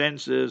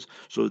consensus.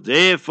 So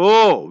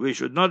therefore we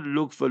should not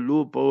look for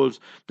loopholes.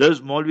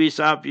 Does Maulvi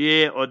Sahab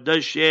here, or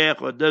does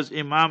Sheikh, or does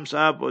Imam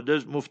Sahab, or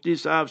does Mufti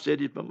Sahab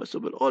said it's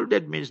permissible? All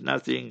that means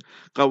nothing.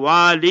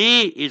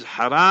 Qawali is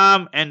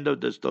haram, end of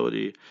the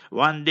story.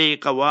 One day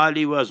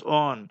Qawali was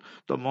on,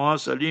 तो मोहम्मद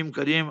सलीम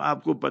करीम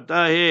आपको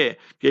पता है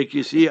कि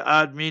किसी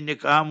आदमी ने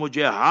कहा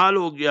मुझे हाल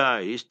हो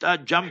गया, he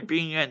started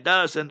jumping and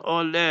this and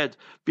all that.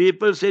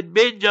 People said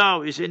बैठ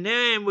जाओ. He said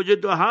नहीं, मुझे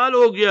तो हाल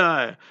हो गया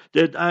है,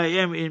 that I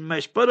am in my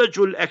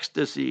spiritual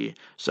ecstasy.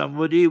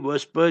 Somebody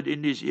whispered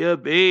in his ear,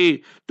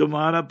 भाई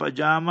तुम्हारा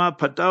पजामा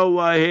फटा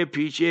हुआ है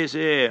पीछे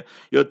से,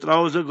 your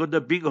trouser got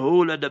a big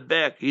hole at the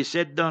back. He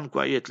sat down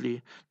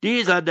quietly.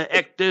 These are the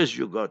actors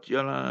you got, you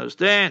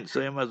understand?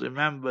 So you must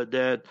remember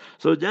that.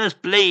 So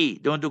just play,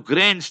 don't do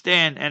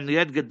grandstand and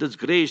get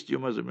disgraced. You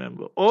must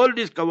remember all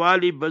this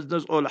Qawali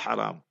business, all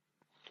haram.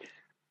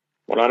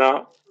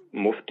 Moulana,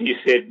 Mufti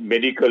said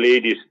medical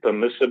aid is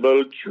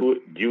permissible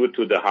due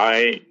to the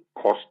high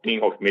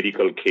costing of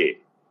medical care.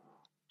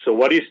 So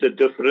what is the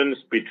difference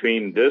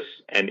between this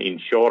and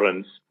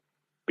insurance?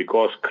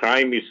 Because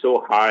crime is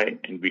so high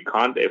and we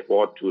can't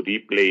afford to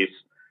replace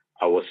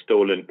our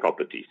stolen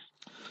properties.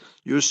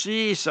 You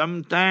see,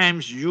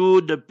 sometimes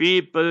you, the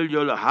people,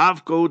 you'll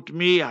half quote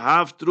me,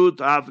 half truth,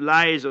 half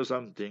lies or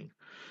something.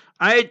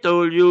 I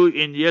told you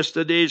in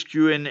yesterday's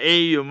Q&A,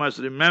 you must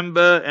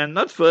remember, and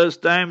not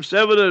first time,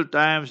 several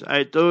times,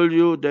 I told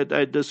you that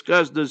I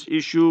discussed this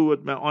issue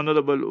with my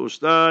Honorable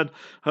Ustad,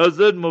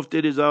 Hazrat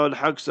Mufti Rizal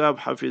Haq Sahab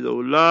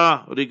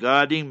Hafizullah,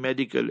 regarding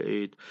medical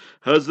aid.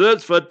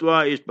 Hazrat's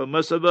fatwa is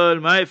permissible,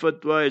 my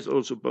fatwa is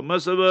also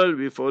permissible.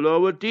 We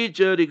follow our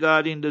teacher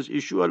regarding this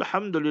issue,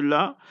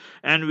 alhamdulillah,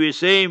 and we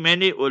say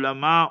many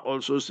ulama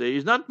also say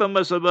it's not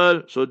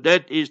permissible. So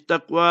that is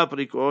taqwa,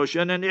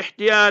 precaution and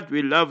ihtiyat.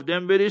 We love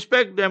them, we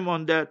respect them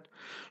on that.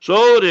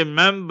 So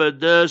remember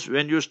this,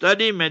 when you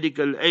study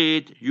medical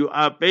aid, you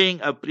are paying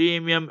a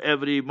premium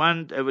every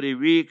month, every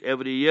week,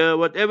 every year,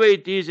 whatever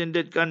it is in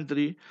that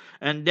country.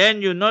 And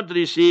then you're not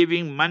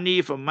receiving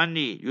money for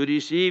money. You're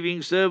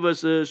receiving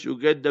services. You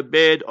get the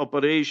bed,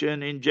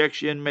 operation,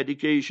 injection,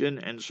 medication,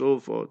 and so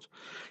forth.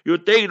 You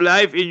take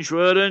life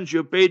insurance,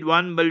 you paid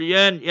 1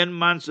 million, 1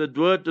 month's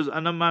worth is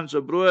another month's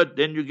abroad,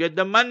 then you get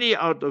the money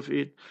out of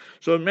it.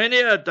 So many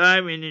a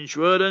time in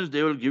insurance,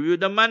 they will give you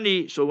the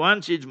money. So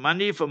once it's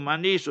money for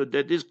money, so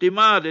that is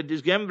qimar, that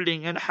is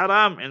gambling and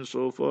haram and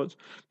so forth.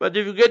 But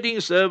if you're getting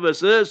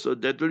services, so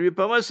that will be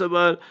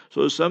permissible.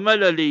 So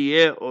similarly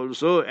here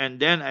also, and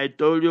then I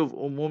told you of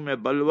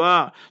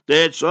balwa,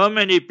 that so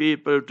many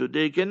people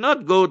today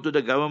cannot go to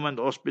the government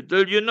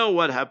hospital. You know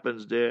what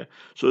happens there.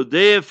 So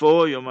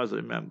therefore, you must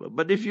remember.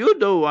 But if you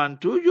don't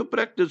want to, you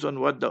practice on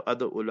what the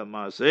other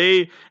ulama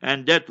say,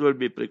 and that will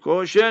be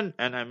precaution,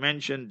 and I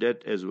mentioned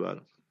that as well.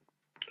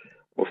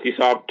 Mufti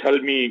Saab, tell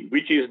me,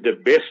 which is the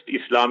best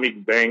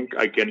Islamic bank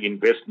I can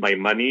invest my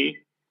money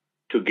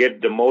to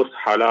get the most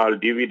halal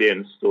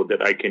dividends so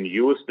that I can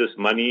use this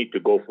money to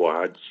go for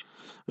Hajj?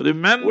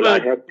 Remember, will I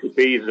have to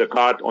pay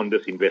zakat on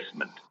this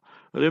investment?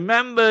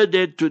 Remember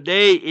that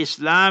today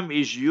Islam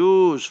is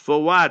used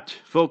for what?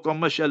 For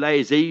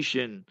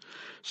commercialization.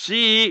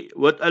 See,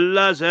 with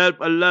Allah's help,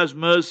 Allah's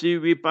mercy,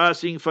 we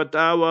passing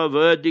fatwa,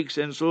 verdicts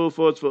and so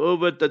forth for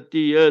over 30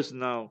 years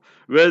now.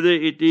 Whether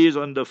it is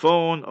on the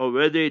phone or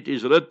whether it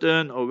is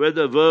written or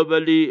whether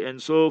verbally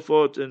and so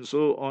forth and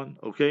so on.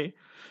 Okay?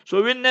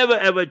 So we never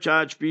ever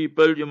charge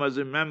people. You must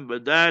remember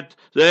that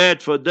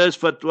for this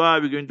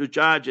fatwa we're going to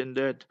charge and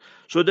that.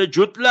 So the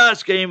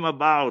jutlas came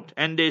about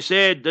and they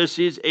said this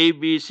is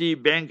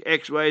ABC Bank,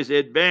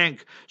 XYZ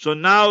Bank. So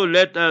now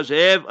let us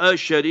have a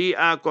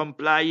Sharia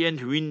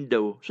compliant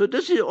window. So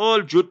this is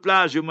all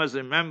jutlas, you must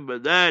remember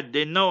that.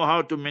 They know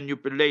how to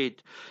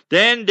manipulate.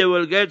 Then they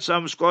will get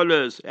some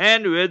scholars,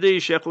 and whether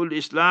it's Sheikhul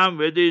Islam,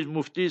 whether it's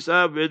Mufti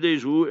Sahib, whether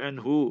it's who and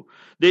who.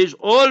 There is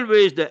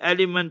always the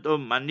element of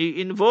money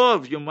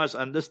involved. You must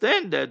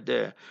understand that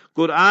there.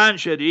 Quran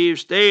Sharif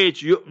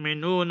states,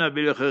 yu'minuna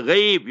bil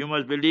ghaib. You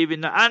must believe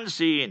in the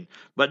unseen.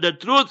 But the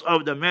truth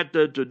of the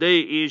matter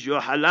today is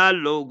your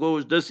halal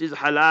logos. This is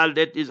halal,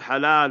 that is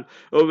halal.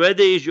 Or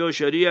whether it's your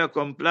Sharia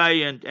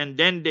compliant. And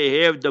then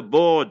they have the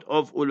board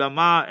of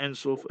ulama and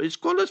so forth. It's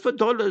scholars for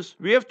dollars.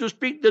 We have to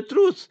speak the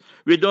truth.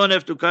 We don't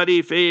have to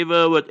curry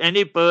favor with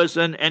any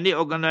person, any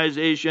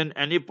organization,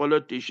 any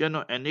politician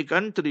or any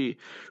country.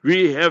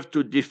 We have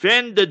to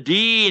defend the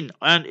deen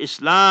and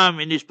Islam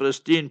in its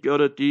pristine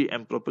purity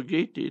and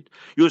propagate it.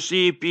 You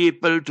see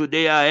people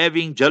today are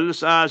having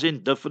jalsas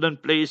in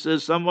different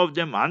places. Some of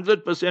them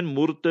 100%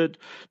 murtad.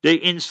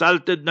 They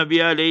insulted Nabi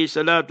alayhi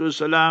salatu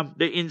salam.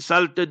 They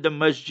insulted the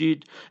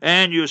masjid.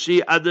 And you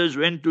see others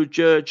went to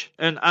church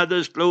and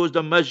others closed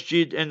the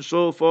masjid and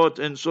so forth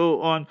and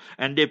so on.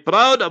 And they're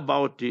proud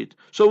about it.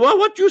 So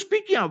what you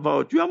speaking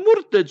about? You are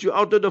murtads. You're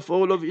out of the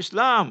fold of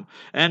Islam.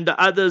 And the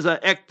others are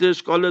actors,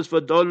 scholars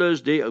for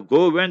dollars. They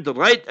went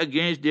right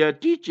against their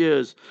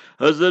teachers.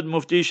 Hazrat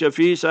Mufti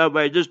Shafi Sahib,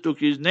 I just took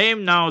his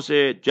name now,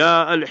 said,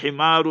 Ja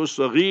al-himaru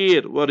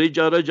saghir wa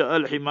rija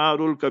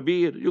al-himaru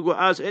al-kabir. You go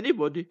ask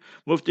anybody.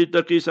 Mufti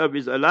Taqi Sahib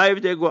is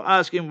alive. They go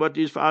ask him what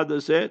his father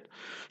said.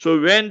 So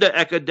when the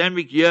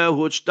academic year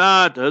would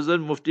start,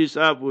 Hazrat Mufti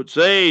Sahib would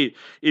say,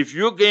 if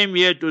you came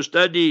here to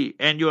study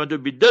and you want to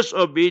be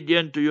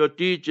disobedient to your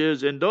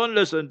teachers and don't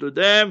listen to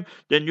them,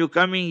 then you're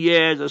coming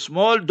here as a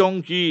small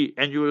donkey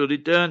and you will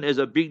return as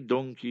a big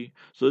donkey.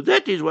 So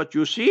that is what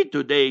you see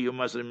today. You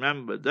must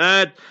remember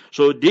that.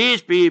 So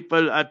these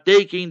people are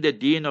taking the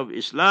deen of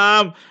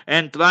Islam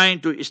and trying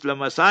to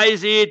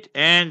Islamicize it,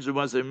 and you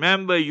must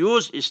remember,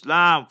 use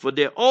Islam for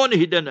their own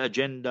hidden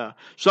agenda.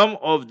 Some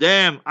of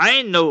them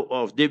I know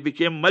of, they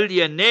became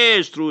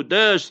millionaires through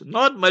this,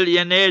 not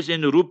millionaires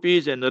in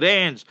rupees and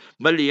rands,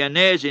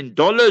 millionaires in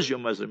dollars, you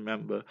must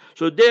remember.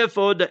 So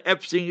therefore the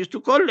apt thing is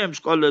to call them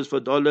scholars for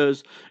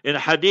dollars. In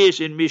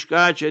hadith in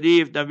Mishkat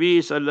Sharif, Nabi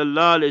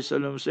sallallahu alayhi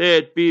wasallam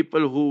said,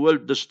 people who will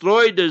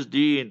destroy this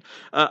deen,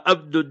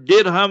 Abdul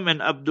Dirham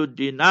and Abdul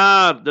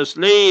Dinar, the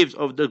slaves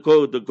of the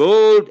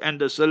gold and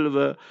the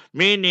silver,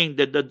 meaning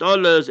that the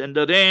dollars and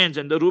the rands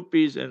and the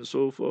rupees and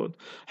so forth.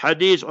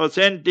 Hadith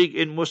authentic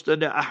in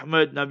Musnad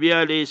Ahmad, Nabi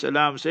alayhi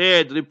salam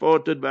said,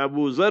 reported by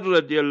Abu Zar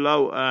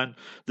radiallahu an,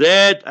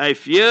 that I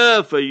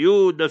fear for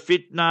you the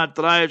fitna,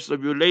 trials,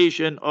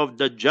 tribulation of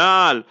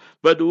Dajjal.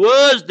 But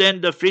worse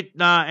than the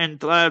fitna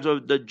and trials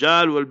of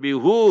Dajjal will be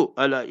who?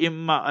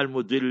 Al-Imma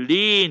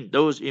al-Mudillin,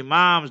 those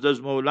imams, those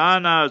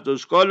Moulanas,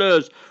 those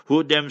scholars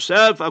who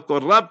themselves are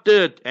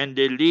corrupted and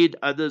they lead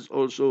others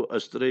also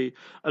astray.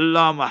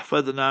 Allah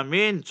mahfadna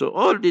min. So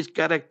all these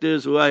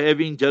characters who are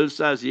having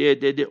jalsas here,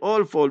 they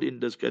all fall in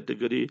this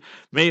category.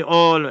 May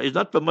all, it's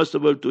not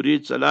permissible to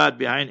read salat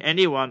behind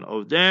any one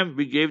of them.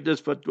 We gave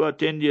this fatwa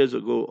 10 years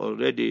ago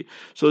already.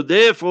 So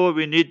therefore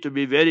we need to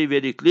be very,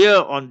 very clear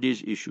on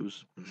these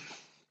issues.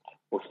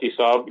 Mufti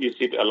Sahib, is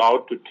it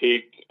allowed to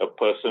take a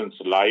person's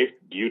life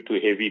due to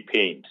heavy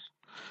pains?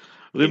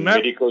 In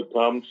medical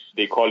terms,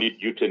 they call it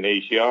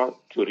euthanasia,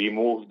 to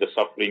remove the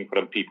suffering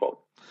from people.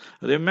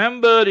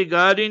 Remember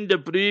regarding the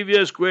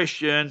previous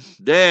question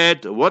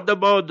that what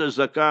about the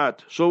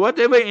zakat? So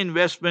whatever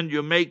investment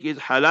you make is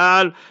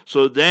halal,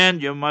 so then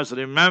you must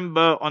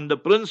remember on the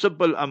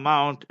principal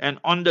amount and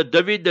on the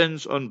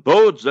dividends on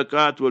both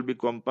zakat will be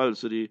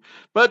compulsory.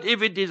 But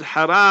if it is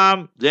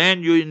haram,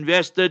 then you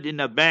invested in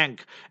a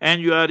bank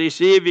and you are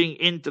receiving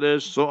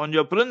interest, so on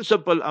your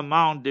principal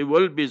amount there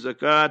will be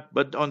zakat,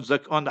 but on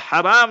the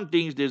haram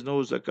things there's no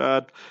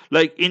zakat,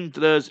 like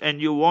interest,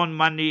 and you won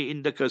money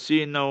in the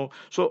casino.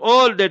 So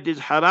all that is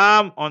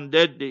haram, on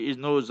that there is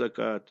no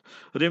zakat.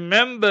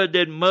 Remember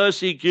that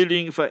mercy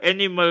killing for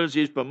animals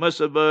is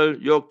permissible.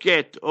 Your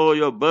cat or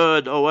your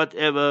bird or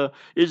whatever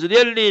is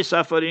really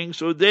suffering,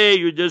 so there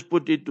you just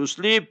put it to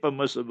sleep,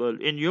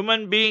 permissible. In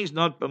human beings,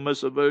 not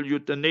permissible.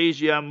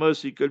 Euthanasia,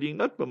 mercy killing,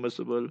 not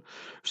permissible.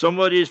 If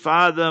somebody's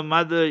father,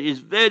 mother is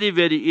very,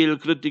 very ill,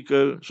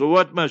 critical, so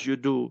what must you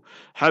do?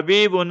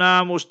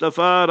 Habibuna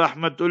Mustafa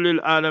Rahmatul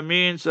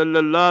Alameen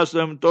Sallallahu Alaihi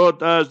Wasallam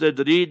taught us that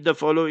read the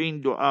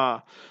following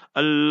dua.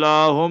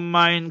 اللهم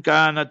إن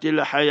كانت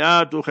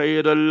الحياة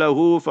خيرا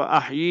له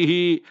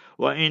فأحيه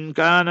وإن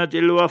كانت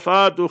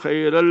الوفاة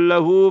خيرا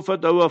له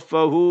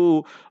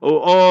فتوفه. O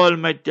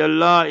Almighty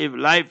Allah, if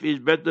life is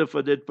better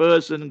for that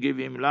person, give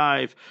him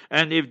life,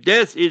 and if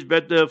death is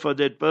better for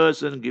that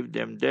person, give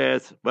them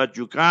death. But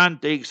you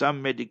can't take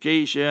some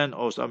medication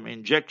or some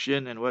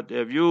injection and what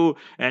have you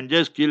and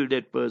just kill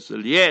that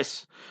person.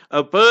 Yes,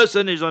 a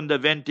person is on the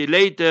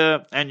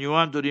ventilator and you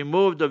want to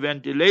remove the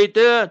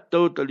ventilator,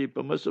 totally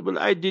permissible.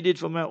 I did it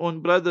for my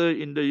own brother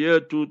in the year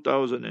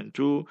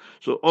 2002.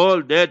 So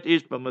all that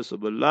is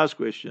permissible. Last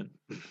question.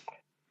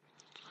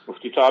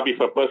 Mufti Saab, if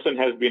a person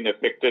has been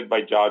affected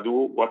by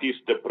jadoo, what is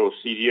the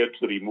procedure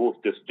to remove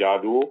this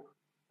jadoo?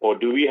 Or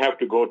do we have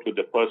to go to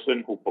the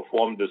person who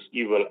performed this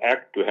evil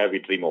act to have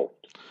it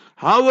removed?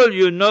 How will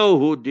you know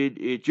who did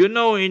it? You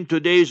know, in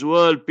today's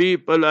world,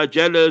 people are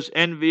jealous,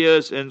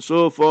 envious, and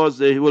so forth.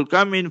 They will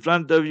come in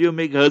front of you,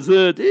 make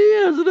Hazrat,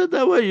 hey Hazrat,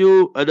 how are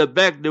you? At the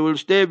back, they will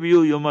stab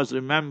you. You must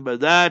remember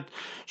that.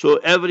 So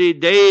every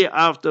day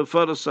after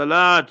first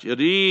salat,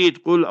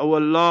 read Qul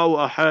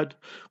Awallahu Ahad,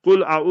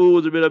 Qul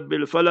A'udhu bi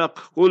Rabbil Falaq,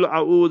 Qul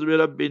A'udhu bi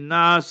Rabbin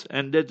Nas,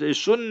 and that is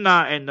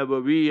Sunnah and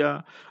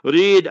Nabawiyah.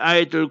 Read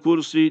Ayatul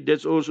Kursi,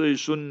 that's also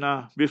is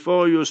Sunnah.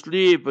 Before you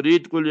sleep,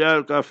 read Qul Ya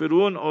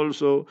Al-Kafirun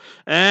also,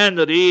 and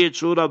read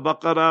Surah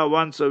Baqarah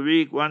once a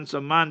week, once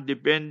a month,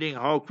 depending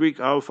how quick,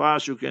 how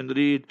fast you can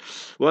read.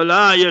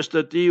 وَلَا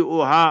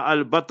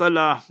يَسْتَطِيعُهَا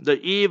الْبَطَلَةِ.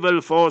 The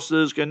evil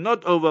forces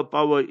cannot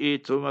overpower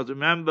it. So must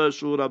remember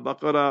Surah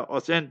Baqarah,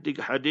 authentic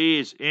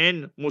hadith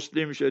in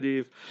Muslim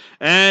Sharif.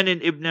 And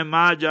in Ibn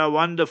Majah,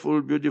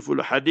 wonderful,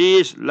 beautiful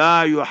hadith,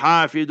 لَا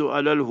يُحَافِظُ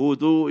عَلَى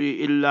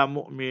الْهُدُوءِ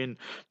إِلَّا مُؤْمِنٌ.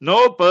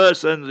 No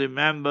person,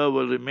 remember,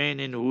 will remain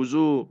in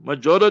huzu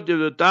majority of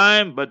the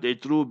time, but a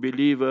true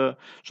believer.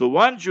 So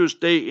once you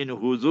stay in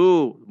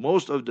huzu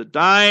most of the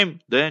time,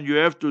 then you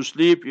have to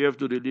sleep, you have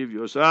to relieve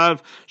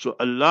yourself. So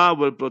Allah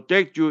will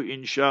protect you,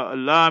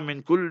 insha'Allah,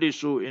 min kulli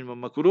su'in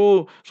wa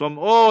makruh, from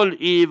all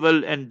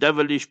evil and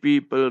devilish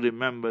people.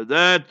 Remember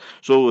that.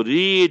 So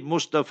read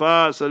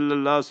Mustafa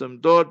sallallahu alaihi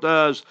wasallam taught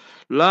us,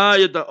 La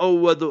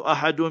yata'awwadu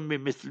ahadun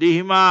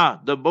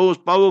bimithlihima. The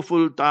most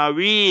powerful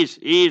ta'weez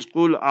is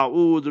Qul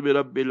a'udhu bi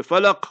Rabbil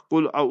Falaq,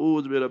 Qul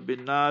a'udhu bi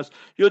Rabbin Nas.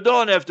 You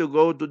don't have to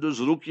go to those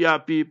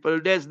ruqya people.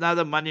 That's not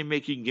a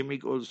money-making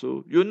gimmick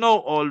also. You know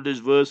all these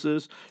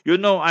verses. You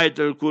know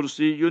Ayatul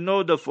Kursi. You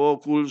know the four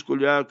Quls,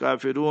 Qul Ya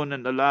Kafirun,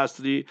 and the last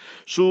three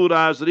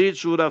surahs. Read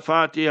Surah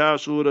Fatiha,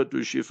 Surah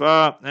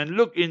Shifa, and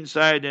look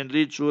inside and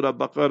read Surah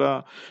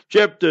Baqarah,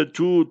 chapter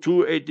 2,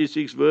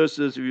 286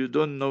 verses if you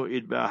don't know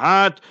it by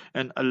heart.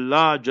 And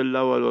Allah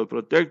Jalla wa will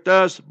protect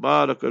us.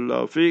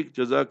 Barakallahu feek.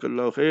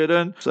 Jazakallahu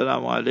khairan.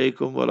 Assalamu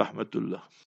alaikum wa rahmatullah.